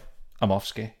well then, I'm off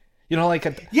ski. You know, like...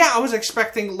 I was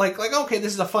expecting, like, okay,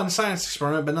 this is a fun science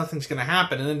experiment, but nothing's going to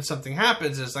happen. And then something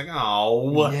happens, it's like,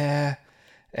 oh. Yeah.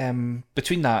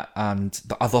 Between that and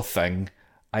the other thing,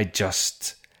 it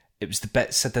was the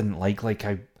bits I didn't like. Like,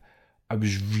 I I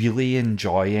was really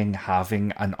enjoying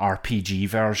having an RPG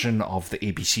version of the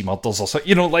ABC Murders or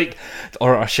something,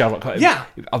 or a Sherlock Holmes. Yeah.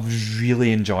 I was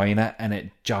really enjoying it, and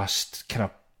it just kind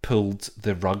of pulled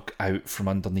the rug out from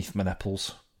underneath my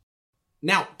nipples.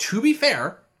 Now, to be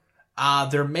fair,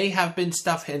 there may have been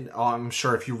stuff I'm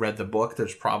sure if you read the book,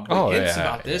 there's probably hints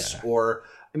about this, or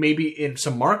maybe in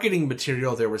some marketing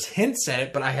material there was hints at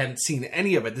it, but I hadn't seen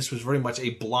any of it. This was very much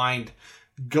a blind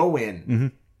go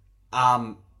in.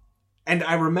 Mm-hmm. And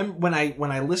I remember when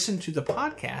I listened to the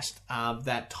podcast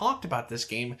that talked about this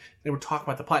game, they were talking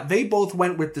about the plot. They both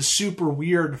went with the super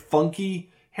weird,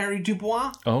 funky Harry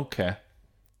Dubois. Okay.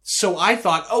 So I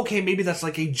thought, okay, maybe that's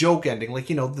like a joke ending, like,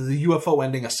 the UFO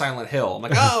ending of Silent Hill. I'm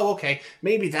like, oh, okay,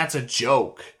 maybe that's a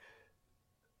joke.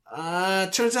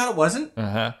 Turns out it wasn't.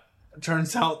 Uh-huh.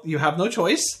 Turns out you have no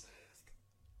choice.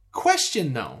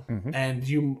 Question, though, and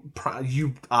you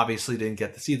obviously didn't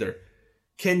get this either.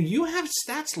 Can you have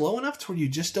stats low enough to where you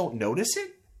just don't notice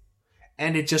it?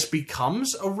 And it just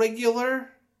becomes a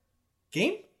regular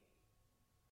game?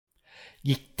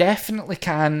 You definitely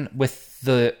can with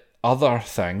the other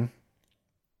thing.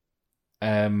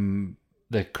 The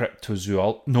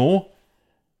cryptozoology.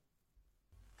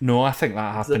 No, I think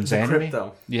that happens the anyway.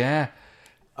 Crypto. Yeah.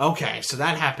 Okay, so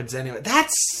that happens anyway. That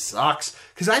sucks.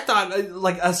 Because I thought,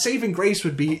 like, a saving grace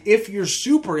would be if you're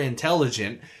super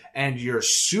intelligent and you're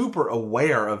super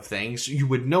aware of things, you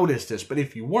would notice this. But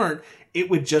if you weren't, it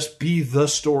would just be the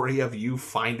story of you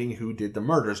finding who did the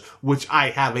murders, which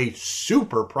I have a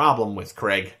super problem with,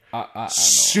 Craig. I know.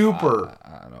 Super.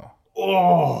 I know.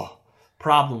 Oh,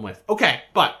 problem with. Okay,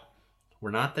 but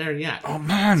we're not there yet. Oh,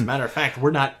 man. As a matter of fact,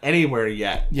 we're not anywhere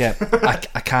yet. Yeah,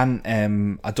 I can't.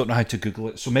 I don't know how to Google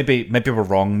it. So maybe we're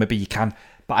wrong. Maybe you can.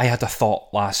 But I had a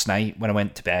thought last night when I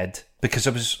went to bed, because I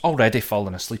was already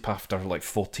falling asleep after like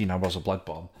 14 hours of Blood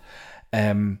Bomb.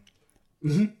 And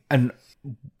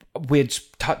we had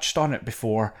touched on it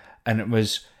before, and it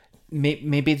was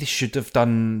maybe they should have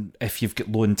done, if you've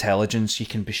got low intelligence, you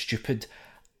can be stupid.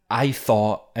 I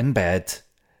thought in bed,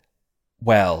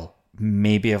 well,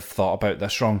 maybe I've thought about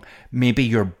this wrong. Maybe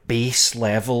your base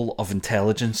level of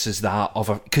intelligence is that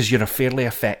of because you're a fairly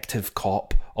effective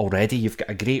cop already. You've got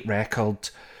a great record.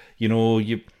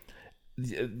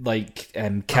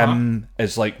 Kim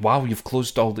is like, wow, you've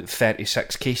closed all the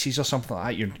 36 cases or something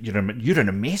like that. You're an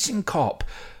amazing cop.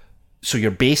 So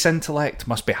your base intellect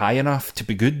must be high enough to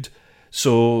be good.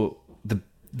 So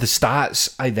the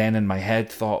stats, I then in my head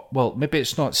thought, well, maybe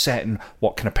it's not setting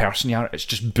what kind of person you are, it's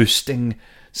just boosting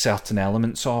certain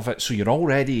elements of it. So you're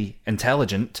already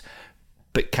intelligent,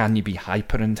 but can you be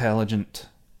hyper intelligent?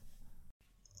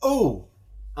 Oh,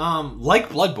 like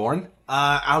Bloodborne,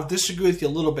 I'll disagree with you a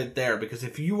little bit there, because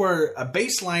if you were a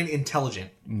baseline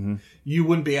intelligent, you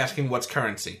wouldn't be asking what's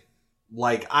currency.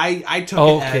 Like, I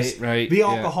took it as the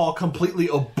alcohol completely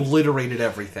obliterated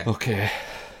everything. Okay.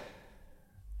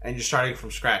 And you're starting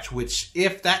from scratch, which,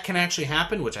 if that can actually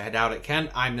happen, which I doubt it can,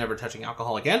 I'm never touching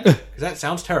alcohol again, because that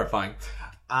sounds terrifying.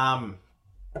 On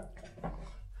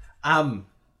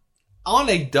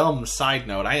a dumb side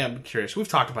note, I am curious. We've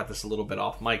talked about this a little bit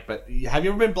off mic, but have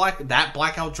you ever been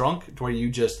blackout drunk, to where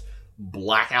you just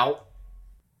black out?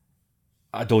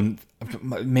 I don't.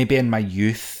 Maybe in my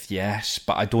youth, yes,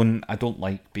 but I don't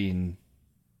like being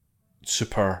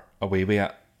super away with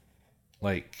it.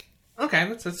 Like, okay,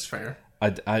 that's fair. I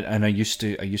used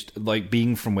to like,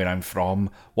 being from where I'm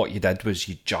from. What you did was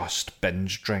you just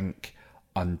binge drink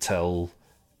until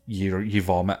you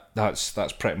vomit. That's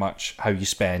pretty much how you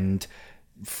spend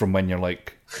from when you're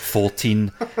like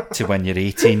 14 to when you're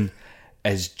 18,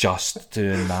 is just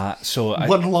doing that. So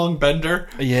one long bender.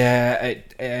 Yeah,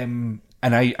 and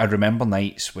I remember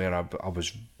nights where I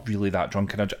was really that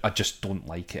drunk, and I just don't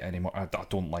like it anymore. I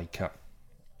don't like it.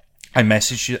 I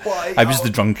messaged you. Well, I was the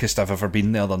drunkest I've ever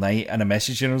been the other night, and I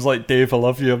messaged you and I was like, Dave, I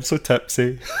love you, I'm so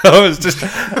tipsy. I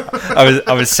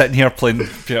was sitting here playing the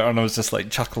computer, and I was just like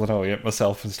chuckling away at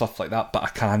myself and stuff like that, but I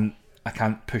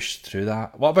can't push through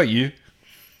that. What about you?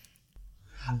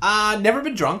 Never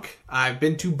been drunk. I've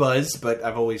been too buzzed, but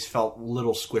I've always felt a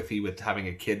little squiffy with having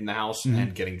a kid in the house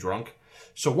and getting drunk.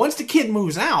 So once the kid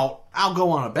moves out, I'll go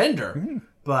on a bender.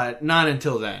 But not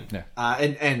until then. Yeah.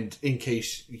 And in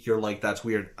case you're like, that's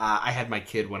weird, I had my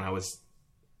kid when I was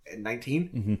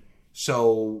 19.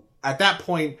 So at that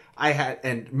point, I had,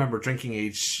 and remember, drinking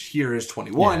age here is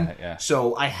 21. Yeah.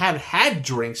 So I had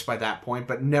drinks by that point,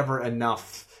 but never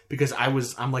enough, because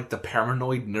I'm like the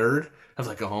paranoid nerd. was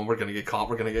like, oh, we're gonna get caught.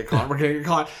 We're gonna get caught. We're gonna get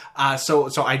caught. So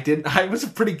I was a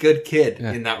pretty good kid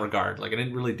in that regard. Like I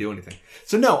didn't really do anything.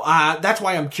 So no, that's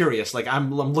why I'm curious. Like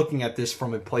I'm looking at this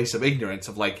from a place of ignorance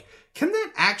of like, can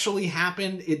that actually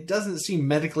happen? It doesn't seem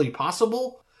medically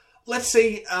possible. Let's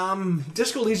say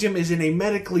Disco Elysium is in a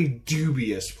medically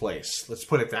dubious place. Let's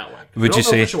put it that way. Would you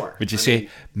say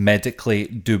medically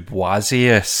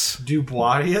dubious?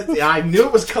 Dubious? Yeah, I knew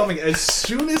it was coming. As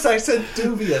soon as I said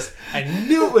dubious, I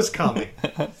knew it was coming.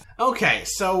 Okay,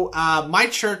 so my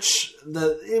church,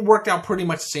 it worked out pretty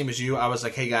much the same as you. I was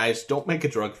like, hey guys, don't make a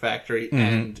drug factory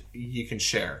and you can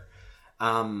share.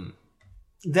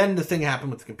 Then the thing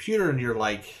happened with the computer and you're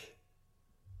like,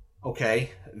 okay,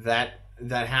 that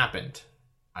happened,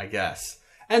 I guess.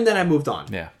 And then I moved on.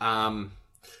 Yeah.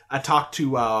 I talked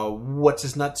to what's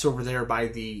his nuts over there by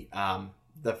the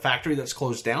factory that's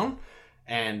closed down,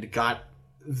 and got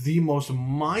the most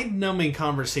mind-numbing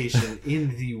conversation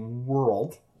in the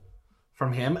world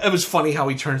from him. It was funny how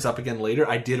he turns up again later.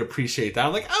 I did appreciate that.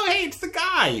 I'm like, oh hey, it's the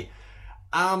guy.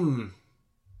 And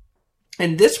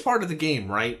this part of the game,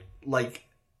 right? Like,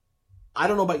 I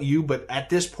don't know about you, but at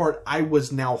this part, I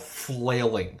was now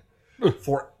flailing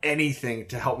for anything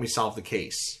to help me solve the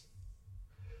case.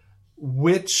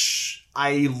 Which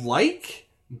I like,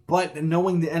 but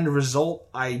knowing the end result,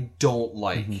 I don't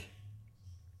like.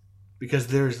 Because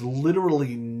there's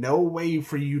literally no way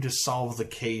for you to solve the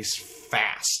case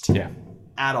fast.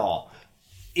 At all.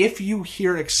 If you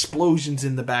hear explosions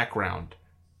in the background,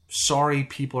 sorry,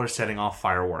 people are setting off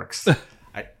fireworks.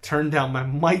 I turned down my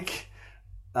mic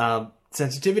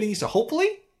sensitivity, so hopefully,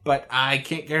 but I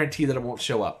can't guarantee that it won't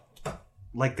show up.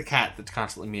 Like the cat that's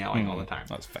constantly meowing all the time.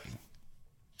 That's fine.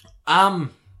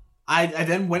 I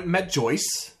then went and met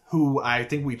Joyce, who I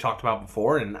think we talked about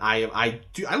before, and I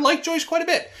like Joyce quite a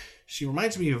bit. She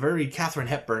reminds me of very Katharine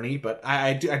Hepburn-y, but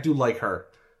I do like her.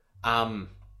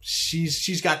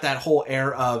 She's got that whole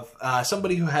air of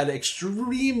somebody who had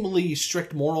extremely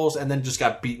strict morals and then just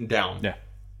got beaten down. Yeah.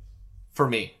 For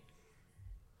me.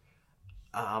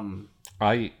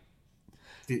 Sorry.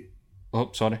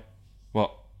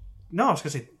 What? No, I was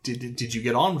going to say, did you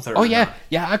get on with her? Oh, yeah.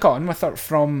 Yeah, I got on with her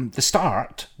from the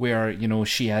start, where, you know,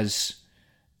 she is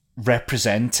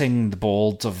representing the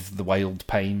board of the Wild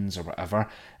Pines or whatever,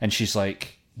 and she's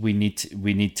like, we need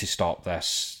to stop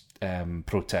this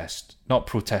protest. Not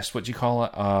protest, what do you call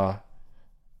it?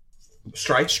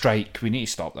 Strike. We need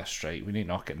to stop this strike. We need to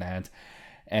knock it in the head.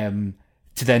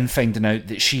 To then finding out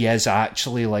that she is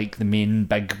actually like the main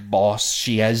big boss.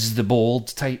 She is the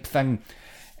bold type thing.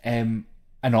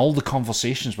 And all the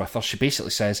conversations with her, she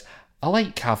basically says, I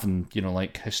like having, you know,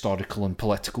 like historical and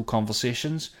political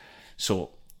conversations. So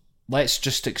let's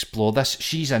just explore this.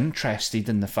 She's interested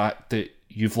in the fact that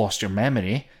you've lost your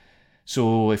memory.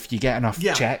 So if you get enough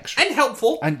checks. And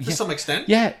helpful to some extent.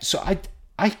 Yeah. So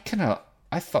I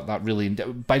thought that really,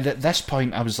 by this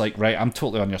point I was like, right, I'm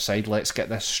totally on your side. Let's get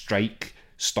this strike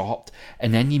stopped.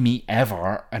 And then you meet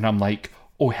Ever and I'm like,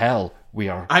 oh hell, we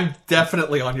are. I'm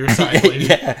definitely on your side, lady.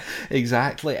 Yeah,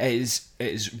 exactly. It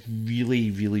is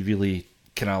really, really, really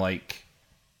kind of like,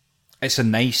 it's a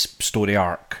nice story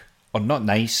arc. Or not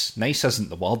nice. Nice isn't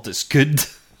the word. It's good.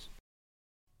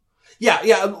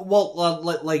 Yeah.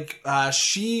 Well,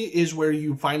 she is where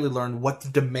you finally learn what the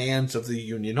demands of the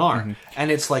union are. And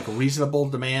it's like reasonable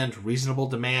demand,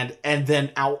 and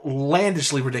then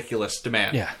outlandishly ridiculous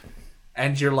demand. Yeah.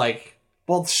 And you're like,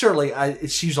 well, surely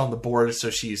she's on the board, so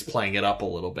she's playing it up a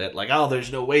little bit. Like, oh,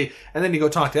 there's no way. And then you go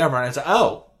talk to everyone, and it's like,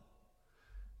 oh,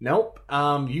 nope.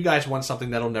 You guys want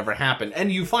something that'll never happen.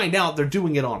 And you find out they're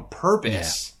doing it on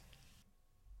purpose. Yeah.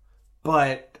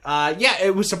 But,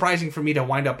 it was surprising for me to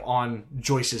wind up on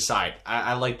Joyce's side.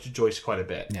 I liked Joyce quite a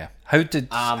bit. Yeah. How did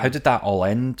that all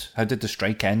end? How did the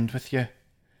strike end with you?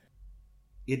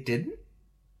 It didn't.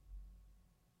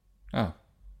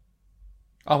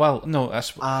 Oh, well, no, I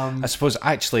suppose,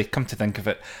 actually, come to think of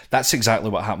it, that's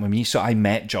exactly what happened with me. So I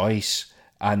met Joyce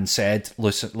and said,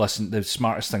 listen, the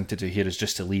smartest thing to do here is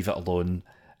just to leave it alone.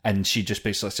 And she just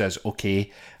basically says,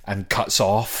 okay, and cuts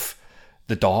off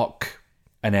the dock,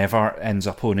 and Ever ends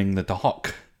up owning the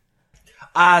dock.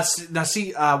 Now,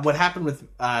 see, what happened with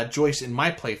Joyce in my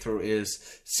playthrough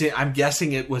is, I'm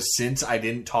guessing it was since I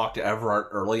didn't talk to Everard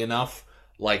early enough,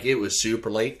 like it was super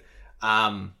late,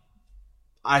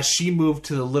 she moved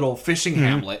to the little fishing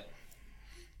hamlet,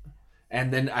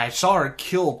 and then I saw her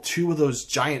kill 2 of those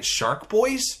giant shark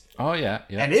boys. Oh, yeah.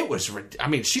 And it was,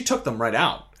 she took them right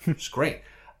out. It was great.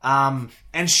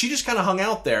 And she just kind of hung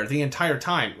out there the entire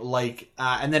time. Like,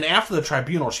 and then after the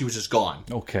tribunal, she was just gone.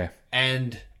 Okay.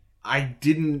 And I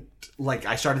didn't, like,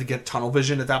 I started to get tunnel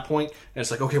vision at that point, and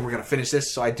it's like, okay, we're going to finish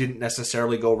this, so I didn't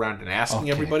necessarily go around and asking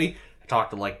everybody. I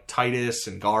talked to, like, Titus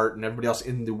and Gart and everybody else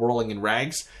in the Whirling in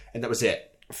Rags, and that was it.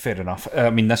 Fair enough. I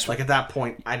mean, this... Like, at that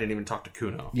point, I didn't even talk to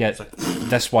Kuno. Yeah, like,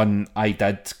 this one, I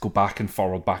did go back and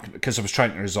forward, because I was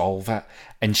trying to resolve it,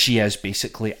 and she is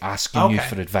basically asking you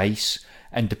for advice,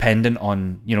 and depending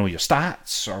on, you know, your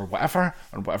stats, or whatever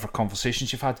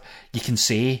conversations you've had, you can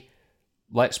say,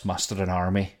 let's muster an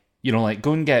army. You know, like,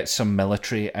 go and get some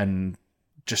military and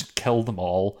just kill them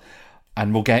all,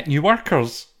 and we'll get new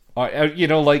workers. Or you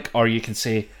know, like, or you can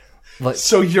say...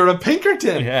 So you're a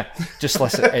Pinkerton. Yeah, just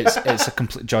listen. It's a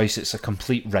complete Joyce. It's a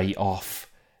complete write-off.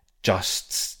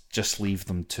 Just leave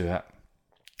them to it.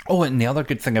 Oh, and the other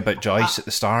good thing about Joyce at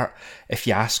the start, if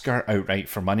you ask her outright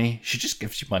for money, she just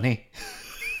gives you money.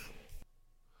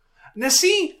 Now,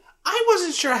 see, I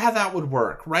wasn't sure how that would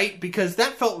work, right? Because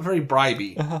that felt very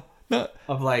bribey. No.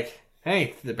 Of like,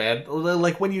 hey, the bad,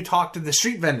 like when you talk to the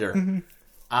street vendor,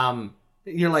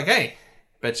 you're like, hey.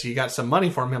 Bet you got some money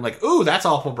for me. I'm like, ooh, that's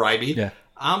awful bribey. Yeah.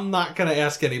 I'm not going to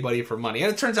ask anybody for money.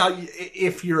 And it turns out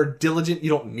if you're diligent, you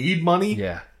don't need money.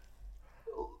 Yeah.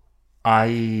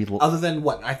 Other than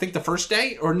what? I think the first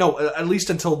day? Or no, at least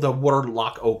until the water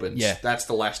lock opens. Yeah. That's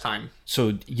the last time.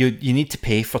 So you need to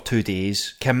pay for 2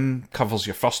 days. Kim covers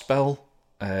your first bill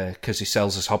because he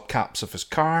sells his hubcaps of his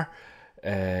car.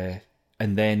 And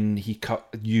then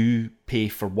you pay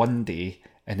for 1 day.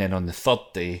 And then on the third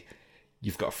day...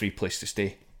 you've got a free place to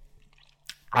stay.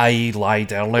 I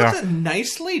lied earlier. That's a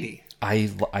nice lady. I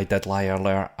did lie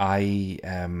earlier.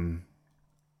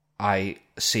 I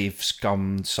saved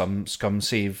Scum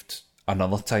saved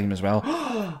another time as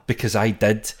well. Because I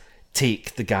did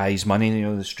take the guy's money, you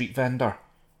know, the street vendor.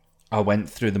 I went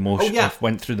through the motion. I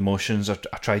went through the motions. I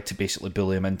tried to basically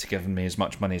bully him into giving me as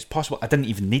much money as possible. I didn't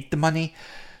even need the money.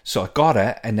 So I got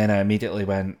it, and then I immediately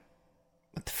went,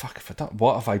 what the fuck have I done?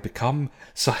 What have I become?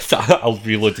 So I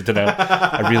reloaded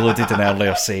an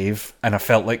earlier save, and I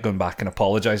felt like going back and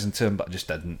apologising to him, but I just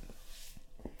didn't.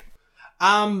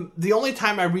 The only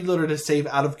time I reloaded a save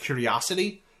out of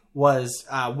curiosity was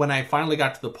when I finally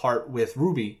got to the part with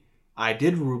Ruby. I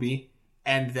did Ruby,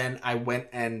 and then I went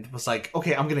and was like,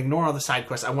 okay, I'm going to ignore all the side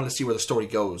quests. I want to see where the story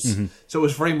goes. Mm-hmm. So it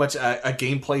was very much a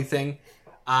gameplay thing.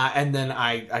 And then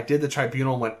I did the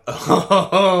tribunal and went,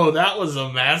 oh, that was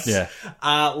a mess. Yeah.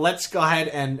 Let's go ahead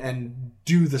and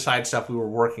do the side stuff we were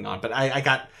working on. But I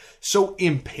got so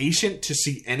impatient to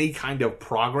see any kind of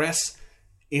progress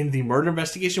in the murder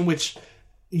investigation, which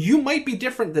you might be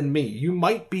different than me. You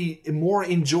might be more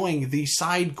enjoying the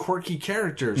side quirky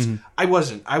characters. Mm-hmm. I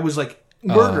wasn't. I was like,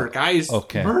 murder, guys.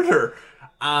 Okay. Murder.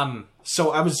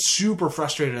 So I was super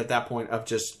frustrated at that point of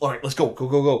just, all right, let's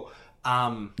go.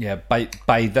 Yeah,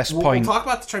 by this point... We'll talk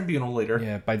about the tribunal later.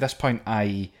 Yeah, by this point,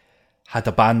 I had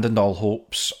abandoned all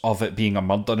hopes of it being a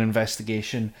murder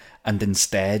investigation, and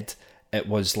instead, it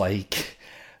was like,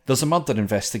 there's a murder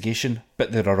investigation,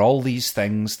 but there are all these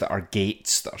things that are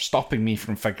gates that are stopping me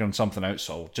from figuring something out,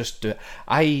 so I'll just do it.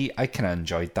 I kind of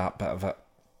enjoyed that bit of it.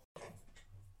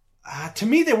 To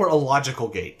me, they were illogical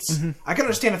gates. Mm-hmm. I can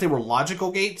understand if they were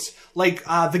logical gates, like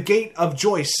the gate of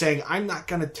Joyce saying, I'm not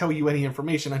going to tell you any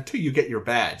information until you get your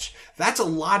badge. That's a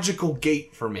logical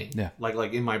gate for me,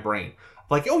 like in my brain.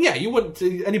 Like, oh yeah, you wouldn't,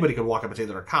 anybody could walk up and say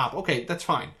they're a cop. Okay, that's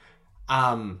fine.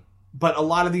 But a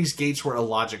lot of these gates were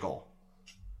illogical.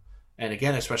 And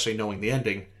again, especially knowing the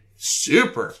ending,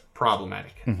 super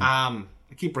problematic. Mm-hmm. I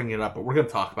keep bringing it up, but we're going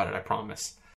to talk about it, I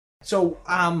promise. So,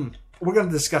 we're going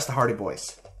to discuss the Hardy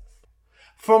Boys.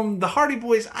 From the Hardy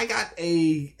Boys, I got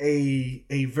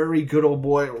a very good old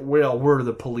boy. Well, we're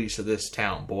the police of this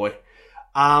town, boy.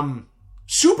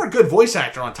 Super good voice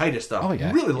actor on Titus, though. Oh,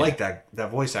 yeah. Really like that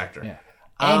voice actor. Yeah.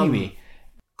 Anyway.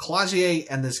 Clausier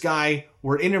and this guy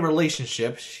were in a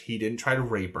relationship. He didn't try to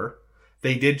rape her.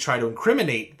 They did try to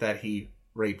incriminate that he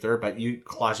raped her, but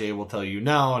Clausier will tell you,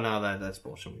 no, that's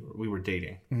bullshit. We were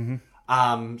dating.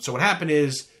 Mm-hmm. So what happened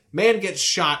is, man gets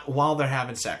shot while they're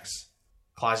having sex.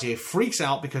 Clausier freaks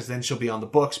out because then she'll be on the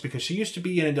books because she used to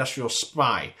be an industrial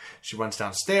spy. She runs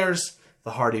downstairs.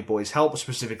 The Hardy Boys help,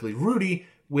 specifically Rudy,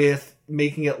 with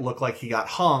making it look like he got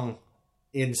hung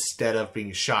instead of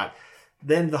being shot.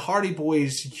 Then the Hardy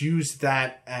Boys use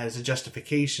that as a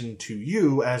justification to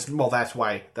you as, well, that's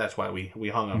why we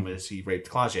hung him, as he raped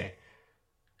Clausier.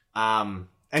 And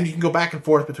you can go back and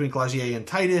forth between Clausier and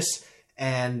Titus,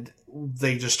 and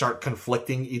they just start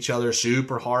conflicting each other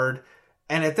super hard.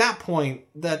 And at that point,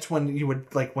 that's when you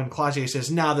would, like, when Clausier says,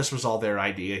 no, this was all their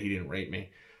idea, he didn't rape me.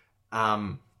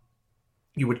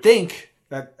 You would think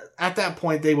that at that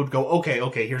point they would go,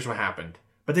 okay, here's what happened.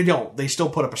 But they don't. They still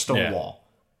put up a stone wall.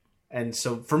 And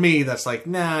so for me, that's like,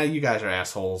 nah, you guys are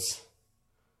assholes.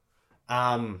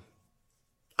 I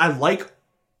like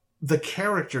the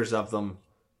characters of them.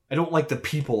 I don't like the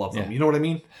people of them. Yeah. You know what I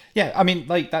mean? Yeah, I mean,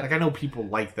 like that. Like, I know people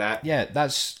like that. Yeah,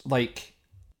 that's like,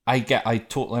 I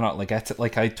totally not like get it.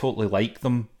 Like, I totally like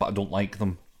them, but I don't like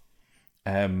them.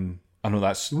 I know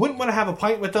that's... You wouldn't want to have a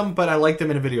pint with them, but I like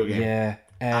them in a video game.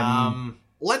 Yeah.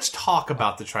 Let's talk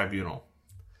about the tribunal.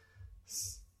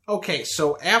 Okay,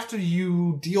 so after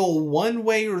you deal one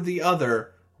way or the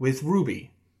other with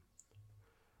Ruby,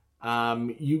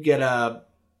 you get a...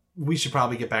 We should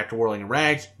probably get back to Whirling in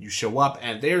Rags. You show up,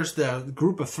 and there's the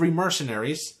group of 3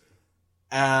 mercenaries,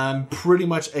 pretty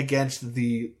much against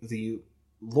the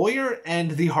lawyer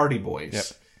and the Hardy Boys. Yep.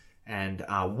 And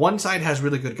one side has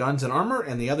really good guns and armor,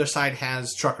 and the other side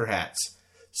has trucker hats.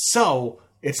 So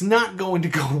it's not going to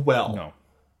go well.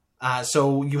 No.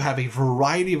 So you have a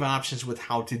variety of options with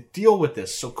how to deal with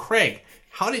this. So Craig,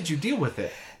 how did you deal with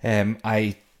it?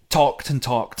 I talked and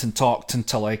talked and talked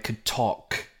until I could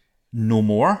talk no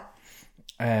more.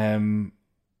 I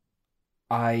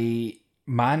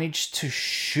managed to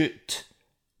shoot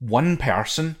one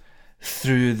person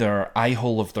through their eye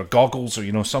hole of their goggles,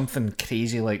 or something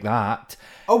crazy like that.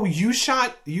 Oh, you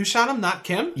shot him, not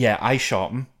Kim? Yeah, I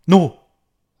shot him. No.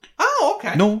 Oh,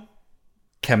 okay. No.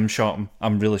 Kim shot him.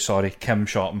 I'm really sorry. Kim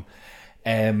shot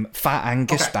him. Fat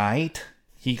Angus died.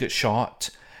 He got shot,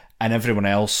 and everyone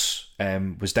else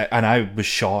was dead. And I was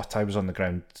shot. I was on the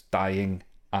ground dying,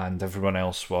 and everyone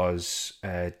else was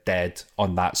dead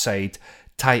on that side.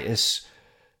 Titus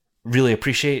really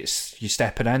appreciates you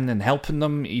stepping in and helping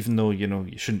them, even though,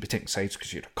 you shouldn't be taking sides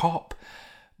because you're a cop.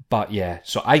 But yeah,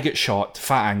 so I get shot,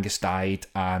 Fat Angus died,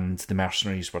 and the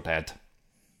mercenaries were dead.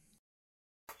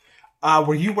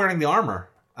 Were you wearing the armor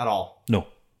at all? No.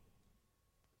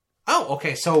 Oh,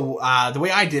 okay. So the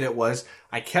way I did it was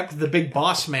I kept the big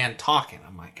boss man talking.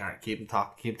 I'm like, all right, keep him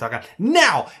talking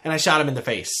now. And I shot him in the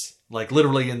face, like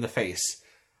literally in the face.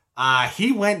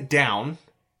 He went down.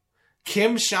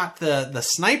 Kim shot the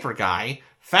sniper guy.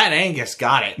 Fat Angus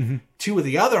got it. Mm-hmm. 2 of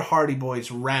the other Hardy Boys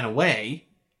ran away.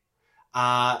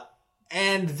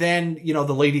 And then,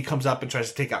 the lady comes up and tries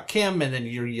to take out Kim, and then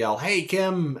you yell, "Hey,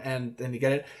 Kim," and then you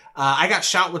get it. I got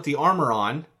shot with the armor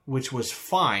on, which was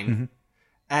fine. Mm-hmm.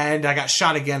 And I got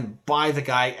shot again by the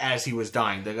guy as he was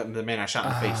dying. The man I shot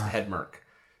in the face, the head merc.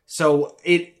 So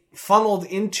it funneled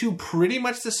into pretty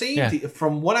much the same. Yeah.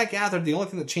 From what I gathered, the only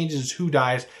thing that changes is who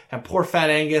dies. And poor Fat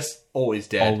Angus, always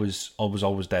dead. Always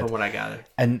dead. From what I gathered.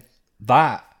 And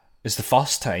that is the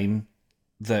first time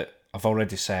that I've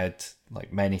already said,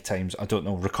 like many times, I don't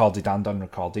know, recorded and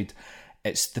unrecorded,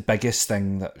 it's the biggest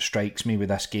thing that strikes me with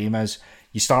this game is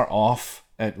you start off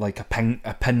at like a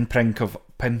pinprick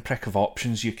of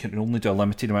options. You can only do a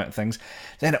limited amount of things.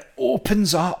 Then it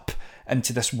opens up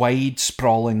into this wide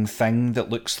sprawling thing that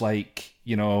looks like,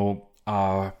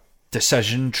 a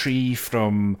decision tree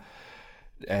from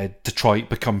Detroit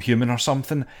Become Human or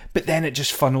something. But then it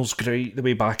just funnels right the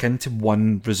way back into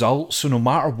one result. So no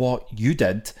matter what you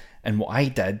did and what I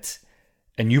did,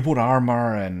 and you wore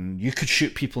armour and you could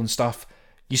shoot people and stuff,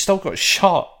 you still got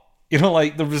shot.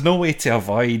 Like there was no way to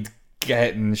avoid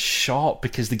getting shot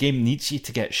because the game needs you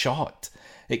to get shot.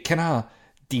 It kind of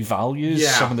devalues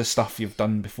some of the stuff you've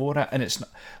done before it, and it's not,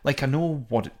 like, I know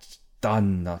what it's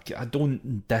done. Like, I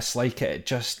don't dislike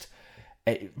it.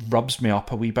 It rubs me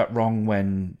up a wee bit wrong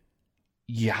when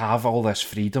you have all this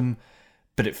freedom,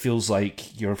 but it feels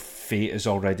like your fate is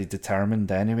already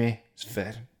determined anyway. It's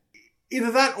fair.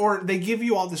 Either that, or they give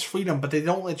you all this freedom, but they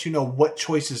don't let you know what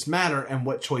choices matter and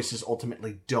what choices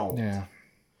ultimately don't. Yeah.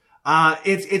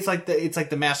 It's like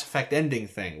the Mass Effect ending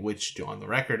thing, which, on the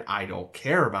record, I don't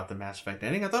care about the Mass Effect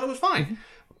ending. I thought it was fine. Mm-hmm.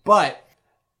 But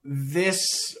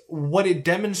what it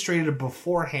demonstrated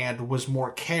beforehand was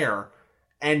more care,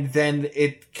 and then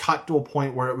it cut to a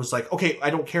point where it was like, okay,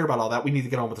 I don't care about all that. We need to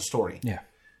get on with the story. Yeah.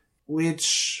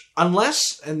 Which,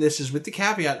 unless, and this is with the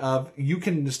caveat of, you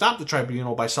can stop the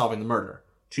tribunal by solving the murder.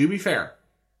 To be fair,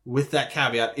 with that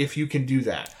caveat, if you can do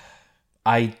that.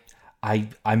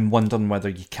 I'm wondering whether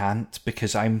you can't,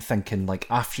 because I'm thinking, like,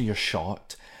 after you're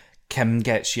shot, Kim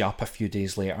gets you up a few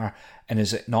days later, and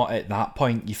is it not at that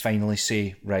point you finally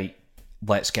say, right,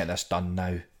 let's get this done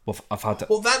now? I've had it.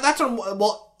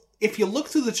 Well, if you look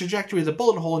through the trajectory of the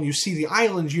bullet hole and you see the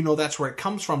island, that's where it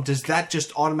comes from. Does that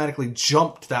just automatically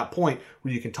jump to that point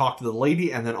where you can talk to the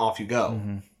lady and then off you go?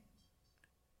 Mm-hmm.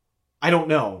 I don't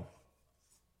know.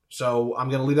 So I'm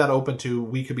going to leave that open to,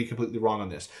 we could be completely wrong on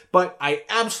this. But I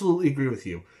absolutely agree with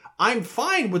you. I'm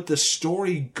fine with the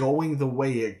story going the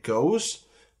way it goes,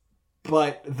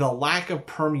 but the lack of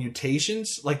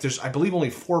permutations, like there's, I believe, only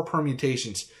 4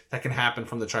 permutations that can happen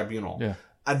from the tribunal. Yeah.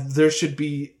 There should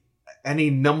be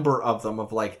any number of them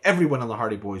of like everyone on the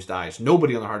Hardy Boys dies,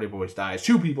 nobody on the Hardy Boys dies,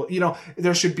 2 people,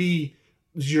 there should be,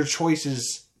 your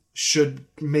choices should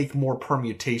make more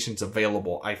permutations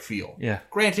available, I feel. Yeah.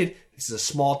 Granted, this is a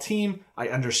small team. I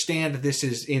understand this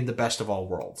is in the best of all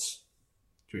worlds,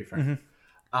 to be fair.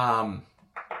 Mm-hmm.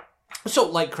 So,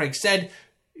 like Craig said,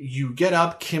 you get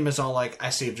up, Kim is all like, I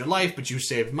saved your life, but you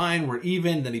saved mine, we're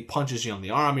even. Then he punches you on the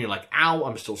arm, you're like, ow,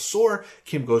 I'm still sore.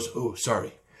 Kim goes, oh,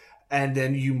 sorry. And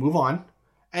then you move on,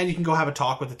 and you can go have a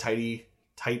talk with the Tidy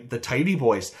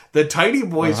Boys. The Tidy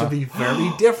Boys would be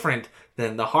very different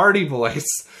than the Hardy Boys.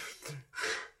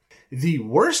 The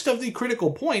worst of the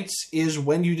critical points is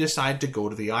when you decide to go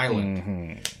to the island.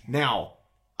 Mm-hmm. Now,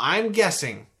 I'm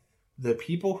guessing the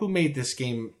people who made this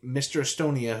game, Mr.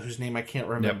 Estonia, whose name I can't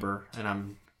remember, and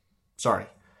I'm sorry.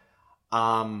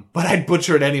 But I'd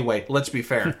butcher it anyway, let's be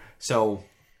fair. So,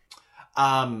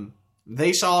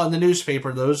 they saw in the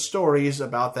newspaper those stories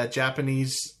about that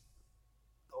Japanese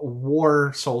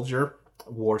war soldier,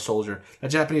 a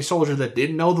Japanese soldier that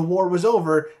didn't know the war was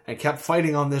over and kept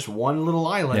fighting on this one little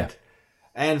island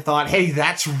and thought, hey,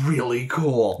 that's really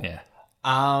cool. Yeah.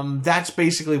 That's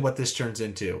basically what this turns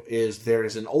into, is there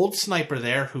is an old sniper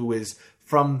there who is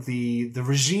from the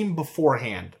regime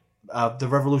beforehand of the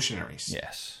revolutionaries.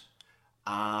 Yes.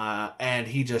 And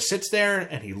he just sits there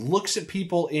and he looks at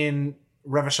people in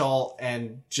Revachol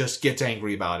and just gets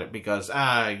angry about it because,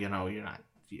 you're not,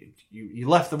 you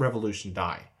let the revolution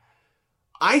die.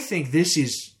 I think this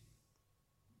is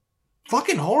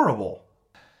fucking horrible.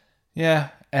 Yeah.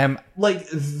 Like,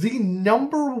 the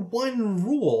number one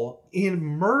rule in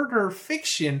murder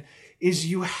fiction is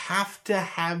you have to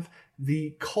have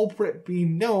the culprit be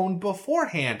known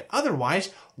beforehand.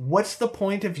 Otherwise, what's the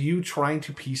point of you trying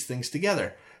to piece things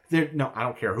together? No, I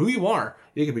don't care who you are.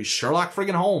 You could be Sherlock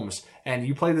friggin' Holmes, and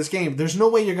you play this game. There's no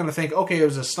way you're going to think, okay, it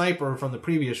was a sniper from the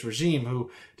previous regime who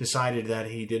decided that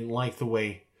he didn't like the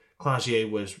way Clausier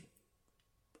was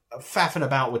faffing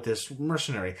about with this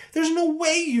mercenary. There's no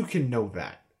way you can know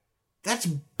that. That's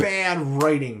bad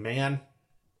writing, man.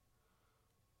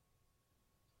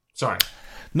 Sorry.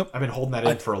 Nope. I've been holding that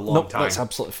in for a long time. That's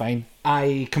absolutely fine.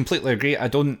 I completely agree. I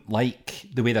don't like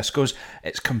the way this goes.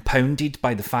 It's compounded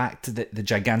by the fact that the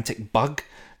gigantic bug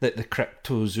that the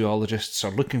cryptozoologists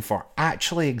are looking for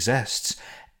actually exists,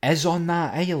 is on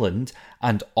that island,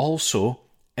 and also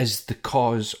is the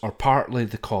cause, or partly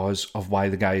the cause, of why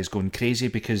the guy is going crazy,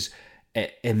 because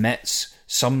it emits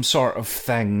some sort of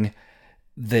thing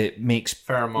that makes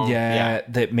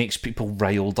pheromone, that makes people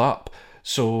riled up.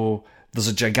 So there's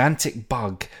a gigantic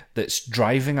bug that's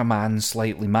driving a man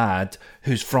slightly mad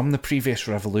who's from the previous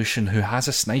revolution, who has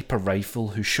a sniper rifle,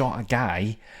 who shot a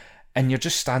guy, and you're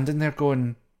just standing there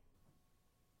going,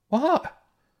 what?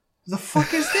 The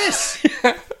fuck is this?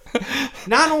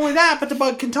 Not only that, but the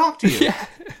bug can talk to you.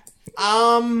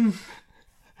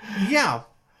 Yeah.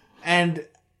 And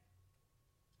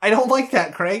I don't like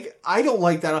that, Craig. I don't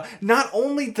like that. Not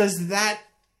only does that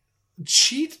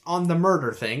cheat on the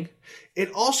murder thing,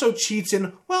 it also cheats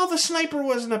in, well, the sniper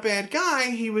wasn't a bad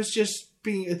guy. He was just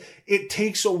being... It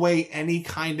takes away any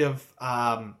kind of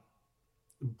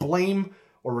blame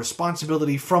or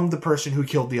responsibility from the person who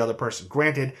killed the other person.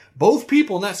 Granted, both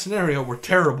people in that scenario were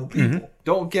terrible people. Mm-hmm.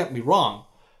 Don't get me wrong.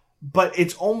 But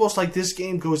it's almost like this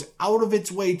game goes out of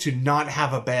its way to not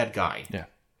have a bad guy. Yeah.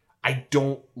 I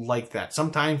don't like that.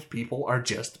 Sometimes people are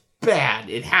just bad.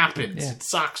 It happens. Yeah. It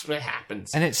sucks, but it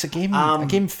happens. And it's a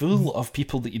game full of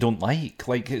people that you don't like.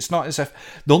 Like, it's not as if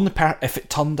the only part, if it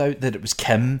turned out that it was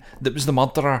Kim that was the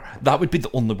murderer, that would be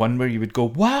the only one where you would go,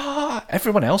 what?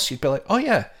 Everyone else, you'd be like, oh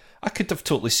yeah, I could have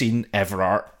totally seen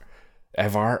Everard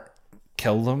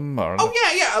kill them. Or... Oh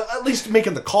yeah, at least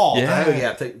making the call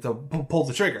to pull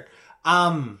the trigger.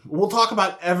 We'll talk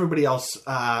about everybody else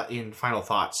in final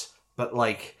thoughts, but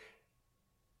like,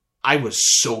 I was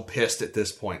so pissed at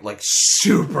this point, like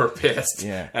super pissed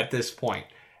at this point.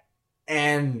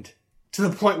 And to the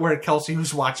point where Kelsey,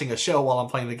 who's watching a show while I'm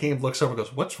playing the game, looks over and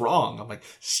goes, what's wrong? I'm like,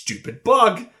 stupid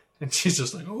bug. And she's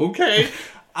just like, okay.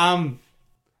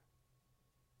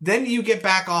 Then you get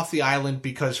back off the island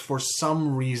because for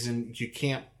some reason you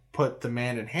can't put the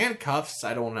man in handcuffs.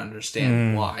 I don't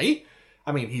understand why.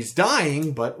 I mean, he's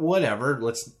dying, but whatever.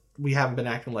 We haven't been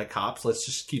acting like cops. Let's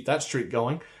just keep that streak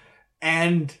going.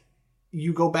 And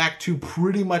you go back to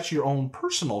pretty much your own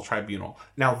personal tribunal.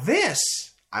 Now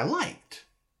this, I liked.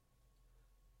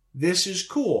 This is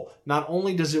cool. Not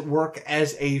only does it work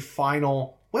as a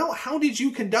final, well, how did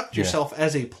you conduct yourself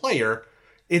as a player?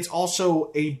 it's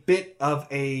also a bit of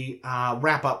a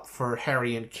wrap up for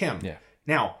Harry and Kim. Yeah.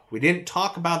 Now, we didn't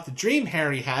talk about the dream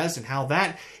Harry has and how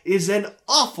that is an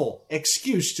awful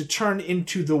excuse to turn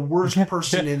into the worst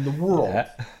person in the world. Yeah.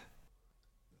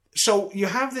 So you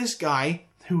have this guy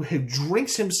who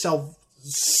drinks himself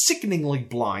sickeningly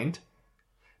blind,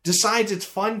 decides it's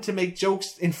fun to make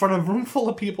jokes in front of a room full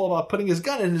of people about putting his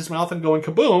gun in his mouth and going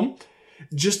kaboom.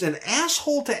 Just an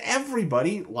asshole to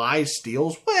everybody, lies,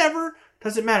 steals, whatever,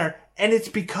 doesn't matter. And it's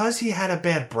because he had a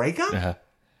bad breakup? Uh-huh.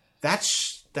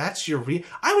 That's your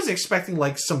I was expecting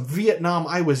like some Vietnam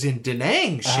I was in Da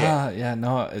Nang shit. Yeah,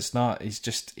 no, it's not.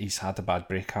 He's had a bad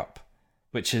breakup,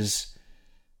 which is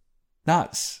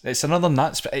nuts. It's another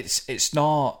nuts, but it's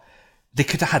not. They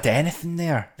could have had anything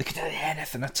there. They could have had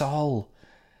anything at all.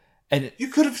 And you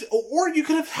could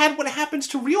have had what happens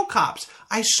to real cops.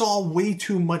 I saw way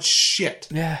too much shit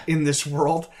in this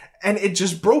world, and it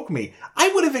just broke me.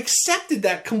 I would have accepted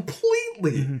that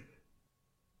completely. Mm-hmm.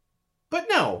 But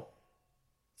no.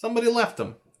 Somebody left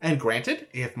him. And granted,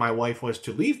 if my wife was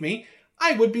to leave me,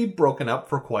 I would be broken up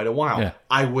for quite a while. Yeah.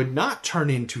 I would not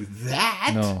turn into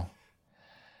that. No.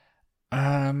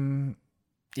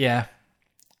 Yeah.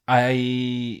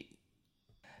 It's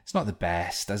not the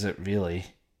best, is it, really?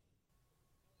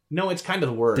 No, it's kind of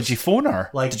the worst. Did you phone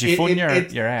her? Did you phone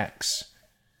your ex?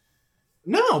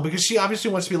 No, because she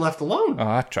obviously wants to be left alone. Oh,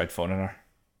 I tried phoning her.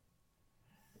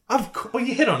 Well,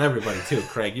 you hit on everybody too,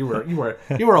 Craig. You were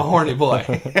a horny boy.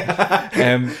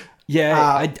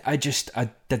 I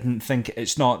didn't think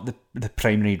it's not the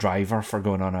primary driver for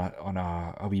going on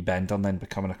a wee bender and then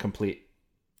becoming a complete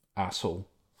asshole.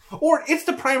 Or it's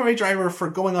the primary driver for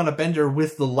going on a bender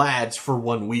with the lads for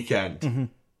one weekend. Mm-hmm.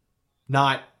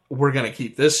 Not we're gonna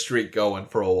keep this streak going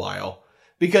for a while.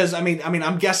 Because I mean,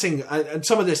 I'm guessing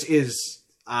some of this is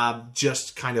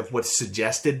just kind of what's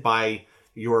suggested by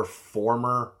your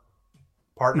former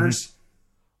partners. Mm-hmm.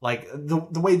 Like,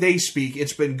 the way they speak,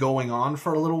 it's been going on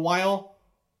for a little while.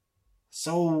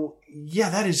 So, yeah,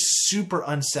 that is super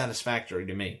unsatisfactory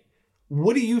to me.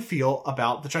 What do you feel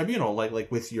about the tribunal,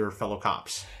 like with your fellow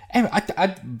cops?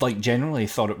 I generally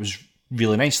thought it was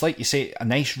really nice. Like you say, a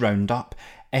nice roundup.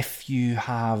 If you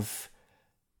have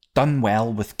done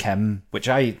well with Kim, which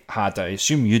I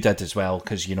assume you did as well,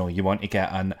 because, you want to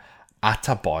get an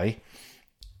attaboy.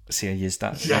 See, I used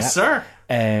that. Yes, sir.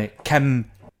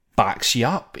 Kim backs you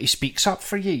up. He speaks up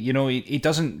for you. He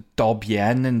doesn't dob you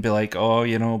in and be like, oh,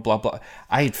 blah, blah.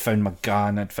 I had found my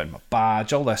gun, I'd found my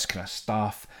badge, all this kind of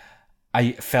stuff.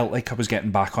 I felt like I was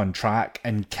getting back on track,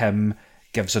 and Kim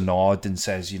gives a nod and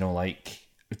says,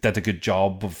 did a good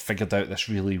job, we've figured out this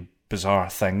really bizarre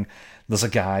thing. There's a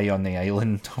guy on the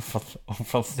island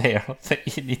over there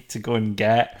that you need to go and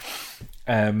get.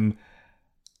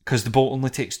 Because the boat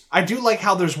only takes... I do like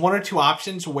how there's one or two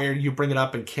options where you bring it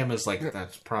up and Kim is like,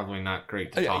 that's probably not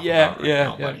great to talk about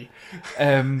now, buddy.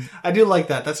 I do like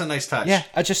that. That's a nice touch. Yeah,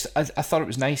 I thought it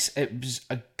was nice. It was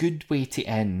a good way to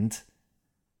end.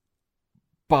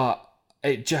 But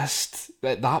it just...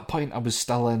 At that point, I was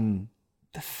still in...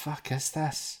 The fuck is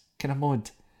this kind of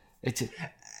mode? And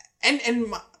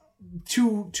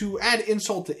to add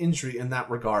insult to injury in that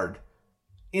regard...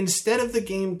 Instead of the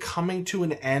game coming to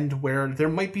an end where there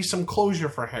might be some closure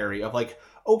for Harry of like,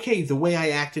 okay, the way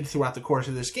I acted throughout the course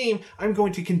of this game, I'm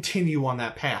going to continue on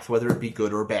that path, whether it be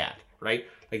good or bad, right?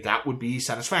 Like, that would be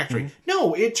satisfactory. Mm-hmm.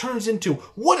 No, it turns into,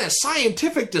 what a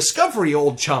scientific discovery,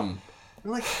 old chum.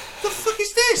 I'm like, the fuck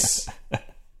is this?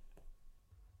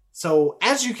 So,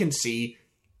 as you can see,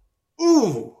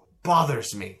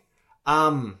 bothers me.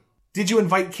 Did you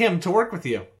invite Kim to work with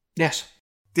you? Yes.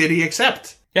 Did he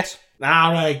accept? Yes.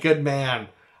 All right, good man.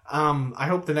 I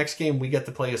hope the next game we get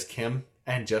to play as Kim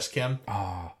and just Kim.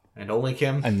 Oh. And only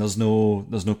Kim. And there's no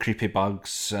creepy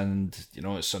bugs, and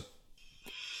it's a...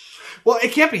 Well,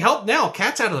 it can't be helped now.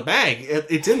 Cat's out of the bag.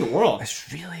 It's in the world.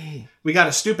 It's really... We got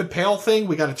a stupid pale thing,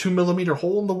 we got a 2mm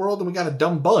hole in the world, and we got a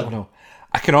dumb bug. Oh, no.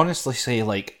 I can honestly say,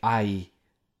 I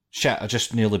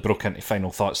just nearly broke into final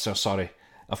thoughts there, sorry.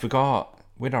 Have we got...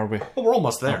 Where are we? Well, we're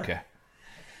almost there. Okay.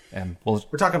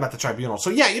 We're talking about the tribunal. So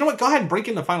yeah, you know what? Go ahead and break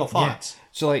into final thoughts. Yeah.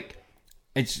 So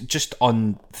it's just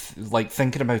on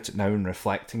thinking about it now and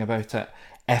reflecting about it.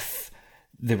 If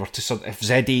they were to if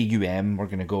ZAUM were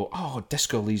going to go, oh,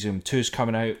 Disco Elysium 2's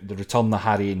coming out, the Return of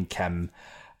Harry and Kim,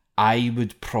 I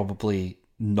would probably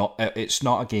not. It's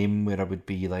not a game where I would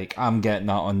be like, I'm getting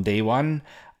that on day one.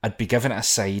 I'd be giving it a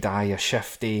side eye, a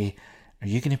shifty. Are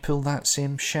you going to pull that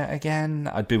same shit again?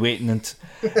 I'd be waiting until,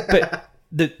 but.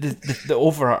 The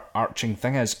overarching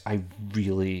thing is I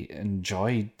really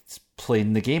enjoyed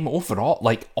playing the game overall.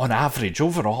 On average,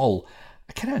 overall,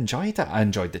 I kind of enjoyed it. I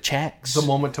enjoyed the checks. The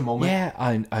moment to moment. Yeah,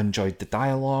 I enjoyed the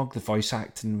dialogue. The voice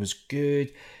acting was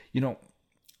good. You know,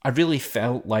 I really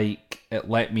felt like it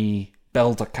let me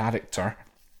build a character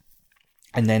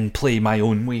and then play my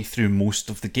own way through most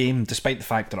of the game, despite the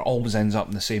fact that it always ends up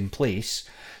in the same place.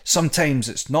 Sometimes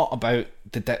it's not about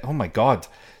oh my god.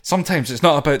 Sometimes it's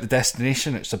not about the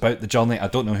destination, it's about the journey. I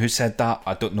don't know who said that.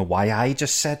 I don't know why I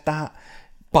just said that.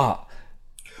 But...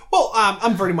 Well,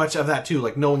 I'm very much of that too.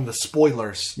 Like, knowing the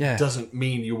spoilers doesn't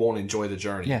mean you won't enjoy the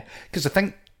journey. Yeah, because I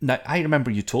think... Now, I remember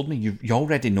you told me you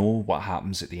already know what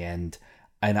happens at the end.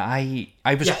 And I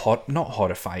was not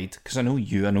horrified, because I know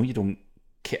you don't...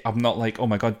 I'm not like, oh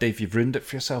my god, Dave, you've ruined it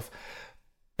for yourself.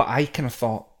 But I kind of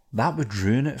thought, that would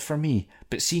ruin it for me.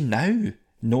 But see, now,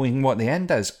 knowing what the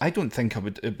end is, I don't think it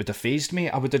would have fazed me.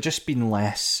 I would have just been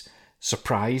less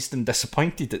surprised and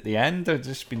disappointed at the end. I'd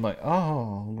just been like,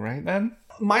 oh, right then.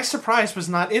 My surprise was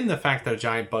not in the fact that a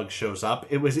giant bug shows up.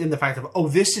 It was in the fact of, oh,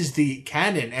 this is the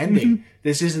canon ending.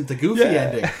 This isn't the goofy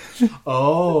ending.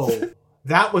 Oh,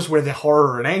 that was where the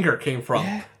horror and anger came from.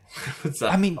 Yeah.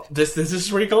 I mean, this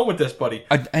is where you go with this, buddy.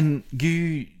 And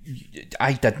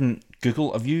I didn't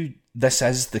Google. Have you? This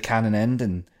is the canon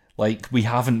ending. Like, we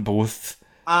haven't both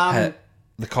hit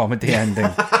the comedy ending.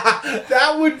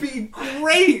 That would be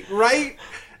great, right?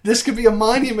 This could be a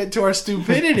monument to our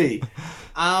stupidity.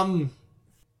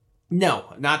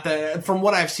 No, not the. From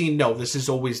what I've seen, no. This is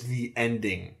always the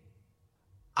ending.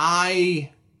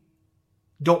 I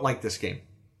don't like this game.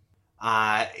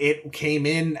 It came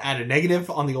in at a negative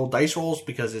on the old dice rolls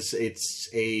because it's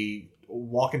a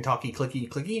walk and talkie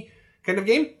clicky kind of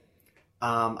game.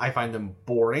 I find them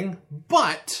boring,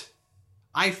 but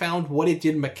I found what it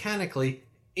did mechanically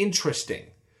interesting.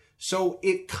 So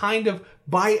it kind of,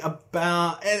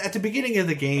 at the beginning of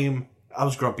the game, I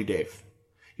was Grumpy Dave.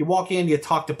 You walk in, you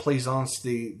talk to Plaisance,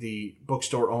 the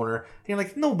bookstore owner, and you're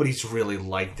like, nobody's really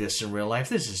like this in real life.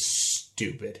 This is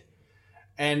stupid.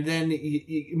 And then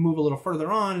you move a little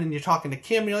further on, and you're talking to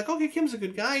Kim, and you're like, okay, Kim's a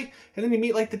good guy. And then you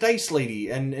meet, like, the dice lady,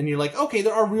 and you're like, okay,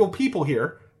 there are real people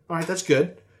here. All right, that's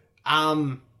good.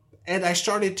 And I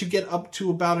started to get up to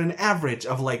about an average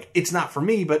of, like, it's not for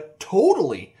me, but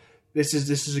totally, this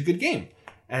is a good game.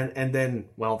 And then,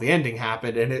 well, the ending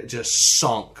happened, and it just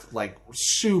sunk, like,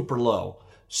 super low.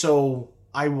 So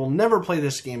I will never play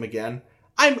this game again.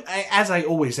 As I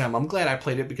always am, I'm glad I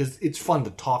played it because it's fun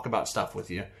to talk about stuff with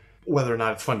you. Whether or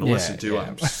not it's fun to listen to,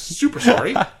 I'm super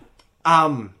sorry.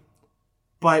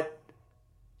 But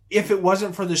if it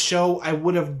wasn't for the show, I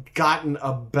would have gotten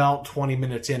about 20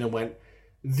 minutes in and went,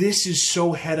 this is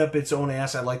so head up its own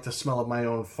ass. I like the smell of my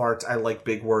own farts. I like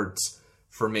big words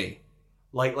for me.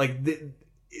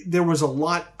 There was a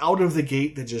lot out of the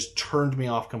gate that just turned me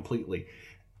off completely.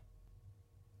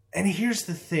 And here's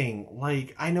the thing,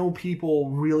 like, I know people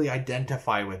really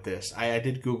identify with this. I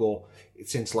did Google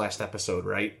since last episode,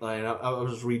 right? And I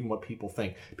was reading what people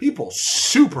think. People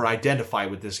super identify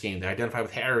with this game. They identify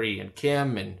with Harry and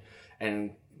Kim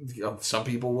and you know, some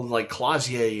people with like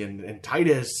Clausier and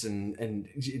Titus and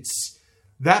it's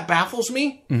that baffles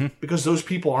me because those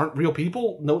people aren't real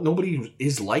people. Nobody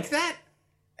is like that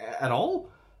at all.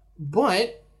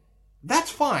 But that's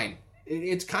fine.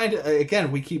 It's kind of,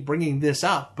 again, we keep bringing this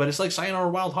up, but it's like Sayonara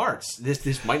Wild Hearts.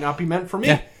 This might not be meant for me.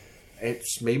 Yeah.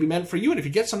 It's maybe meant for you, and if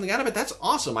you get something out of it, that's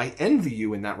awesome. I envy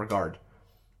you in that regard.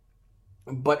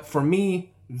 But for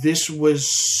me, this was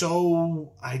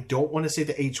so... I don't want to say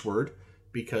the H word,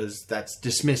 because that's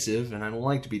dismissive, and I don't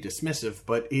like to be dismissive,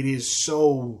 but it is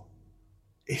so...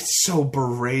 It's so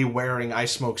beret-wearing, I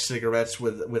smoke cigarettes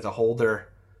with a holder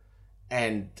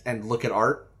and look at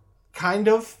art, kind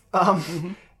of.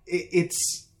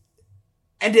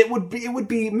 It would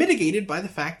be mitigated by the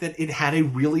fact that it had a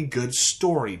really good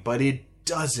story, but it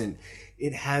doesn't.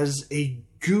 It has a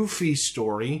goofy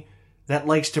story that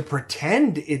likes to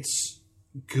pretend it's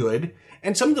good,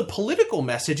 and some of the political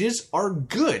messages are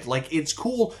good. Like, it's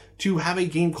cool to have a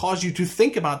game cause you to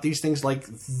think about these things like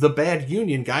the bad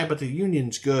union guy, but the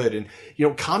union's good, and, you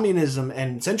know, communism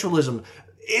and centralism.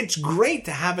 It's great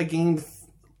to have a game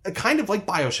kind of like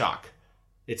BioShock.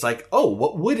 It's like, oh,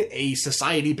 what would a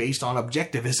society based on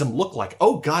objectivism look like?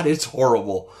 Oh, God, it's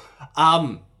horrible.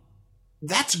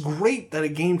 That's great that a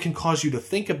game can cause you to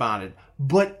think about it,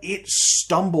 but it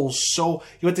stumbles so...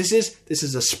 You know what this is? This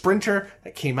is a sprinter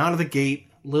that came out of the gate,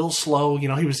 a little slow, you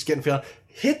know, he was getting feeling...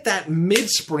 Hit that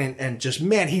mid-sprint and just,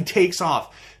 man, he takes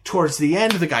off. Towards the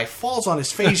end, the guy falls on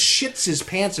his face, shits his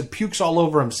pants, and pukes all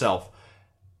over himself.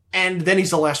 And then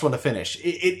he's the last one to finish.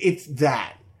 It's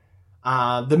that.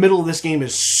 The middle of this game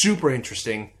is super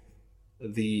interesting.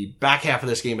 The back half of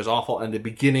this game is awful, and the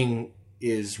beginning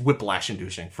is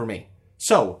whiplash-inducing for me.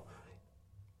 So,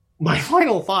 my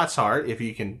final thoughts are, if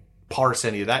you can parse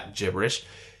any of that gibberish,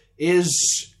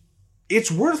 is it's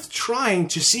worth trying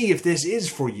to see if this is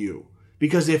for you.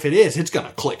 Because if it is, it's going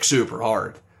to click super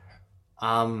hard.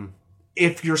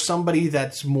 If you're somebody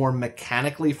that's more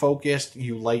mechanically focused,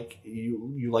 you like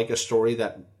a story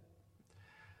that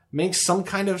makes some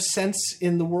kind of sense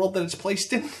in the world that it's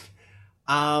placed in,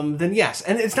 then yes.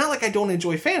 And it's not like I don't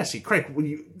enjoy fantasy. Craig,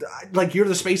 you're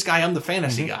the space guy, I'm the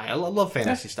fantasy guy. I love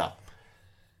fantasy stuff.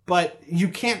 But you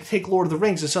can't take Lord of the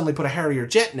Rings and suddenly put a Harrier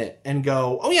jet in it and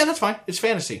go, oh yeah, that's fine, it's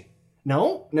fantasy.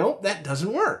 No, that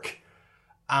doesn't work.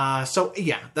 So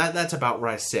yeah, that's about where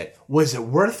I sit. Was it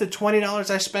worth the $20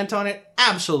 I spent on it?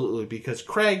 Absolutely, because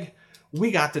Craig,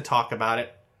 we got to talk about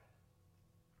it.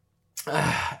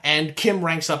 And Kim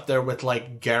ranks up there with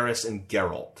like Garrus and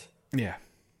Geralt. Yeah.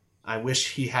 I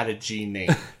wish he had a G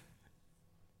name.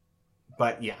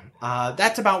 But yeah,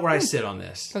 that's about where I sit on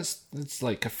this. That's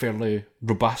like a fairly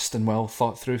robust and well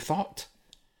thought through thought.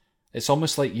 It's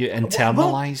almost like you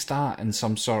internalize that in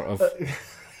some sort of...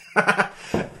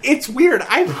 It's weird.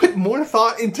 I put more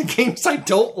thought into games I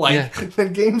don't like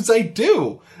than games I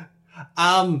do.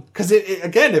 Because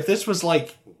again, if this was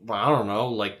like, well, I don't know,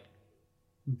 like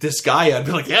this guy, I'd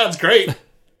be like, yeah, it's great.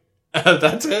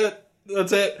 That's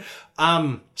it.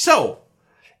 So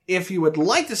if you would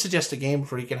like to suggest a game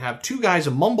where you can have two guys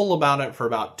mumble about it for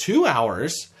about 2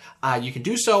 hours, you can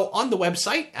do so on the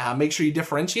website. Make sure you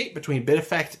differentiate between Bit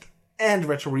Effect and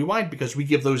Retro Rewind, because we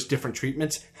give those different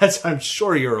treatments, as I'm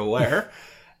sure you're aware.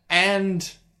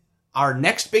 And our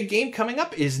next big game coming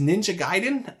up is Ninja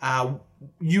Gaiden.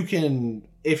 You can,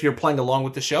 if you're playing along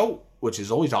with the show, which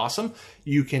is always awesome,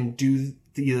 you can do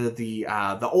the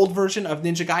old version of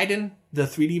Ninja Gaiden, the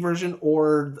 3D version,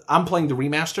 or I'm playing the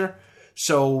remaster.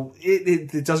 So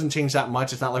it doesn't change that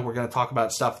much. It's not like we're going to talk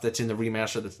about stuff that's in the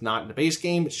remaster that's not in the base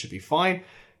game. It should be fine.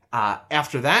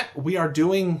 After that, we are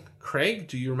doing... Craig,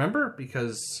 do you remember?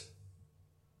 Because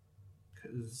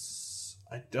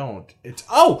I don't. It's...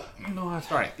 Oh! No,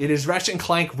 sorry. It is Ratchet &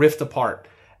 Clank Rift Apart.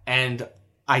 And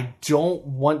I don't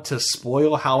want to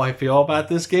spoil how I feel about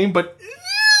this game, but...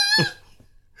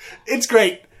 it's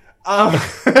great.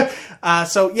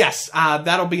 So, yes,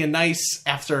 that'll be a nice...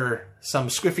 After some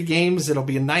squiffy games, it'll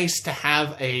be nice to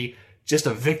have just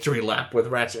a victory lap with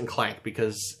Ratchet & Clank,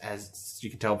 because, as you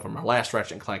can tell from our last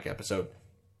Ratchet & Clank episode...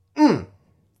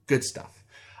 good stuff.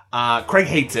 Craig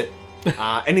hates it.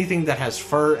 Anything that has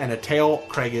fur and a tail,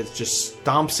 Craig just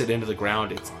stomps it into the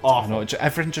ground. It's awful. No,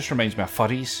 everything just reminds me of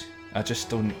furries. I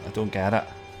don't get it.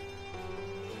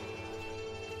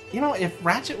 You know, if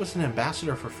Ratchet was an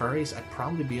ambassador for furries, I'd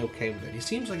probably be okay with it. He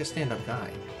seems like a stand-up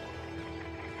guy.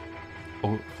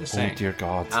 Oh dear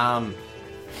God.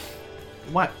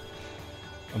 What?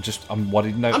 I'm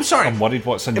worried now. I'm sorry. I'm worried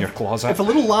what's in your closet. If a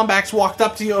little Lombax walked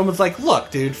up to you and was like,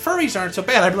 look, dude, furries aren't so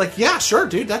bad, I'd be like, yeah, sure,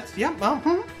 dude, I'm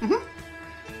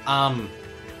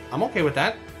okay with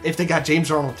that. If they got James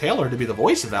Arnold Taylor to be the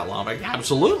voice of that Lombax,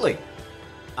 absolutely.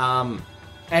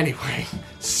 Anyway,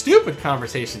 stupid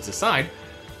conversations aside,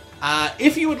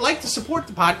 if you would like to support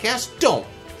the podcast, don't.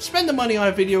 Spend the money on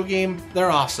a video game.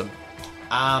 They're awesome.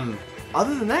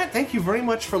 Other than that, thank you very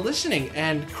much for listening.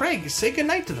 And Craig, say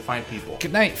goodnight to the fine people.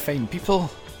 Good night, fine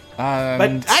people.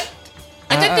 But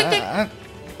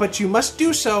you must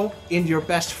do so in your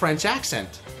best French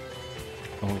accent.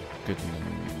 Oh,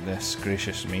 goodness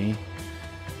gracious me.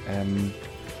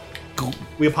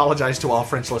 We apologize to all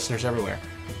French listeners everywhere.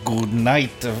 Good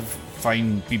night,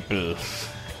 fine people.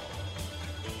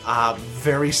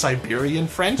 Very Siberian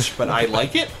French, but I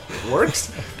like it. It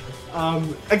works.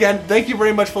 Again, thank you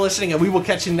very much for listening, and we will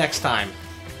catch you next time.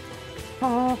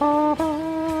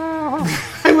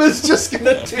 I was just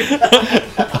gonna do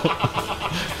that.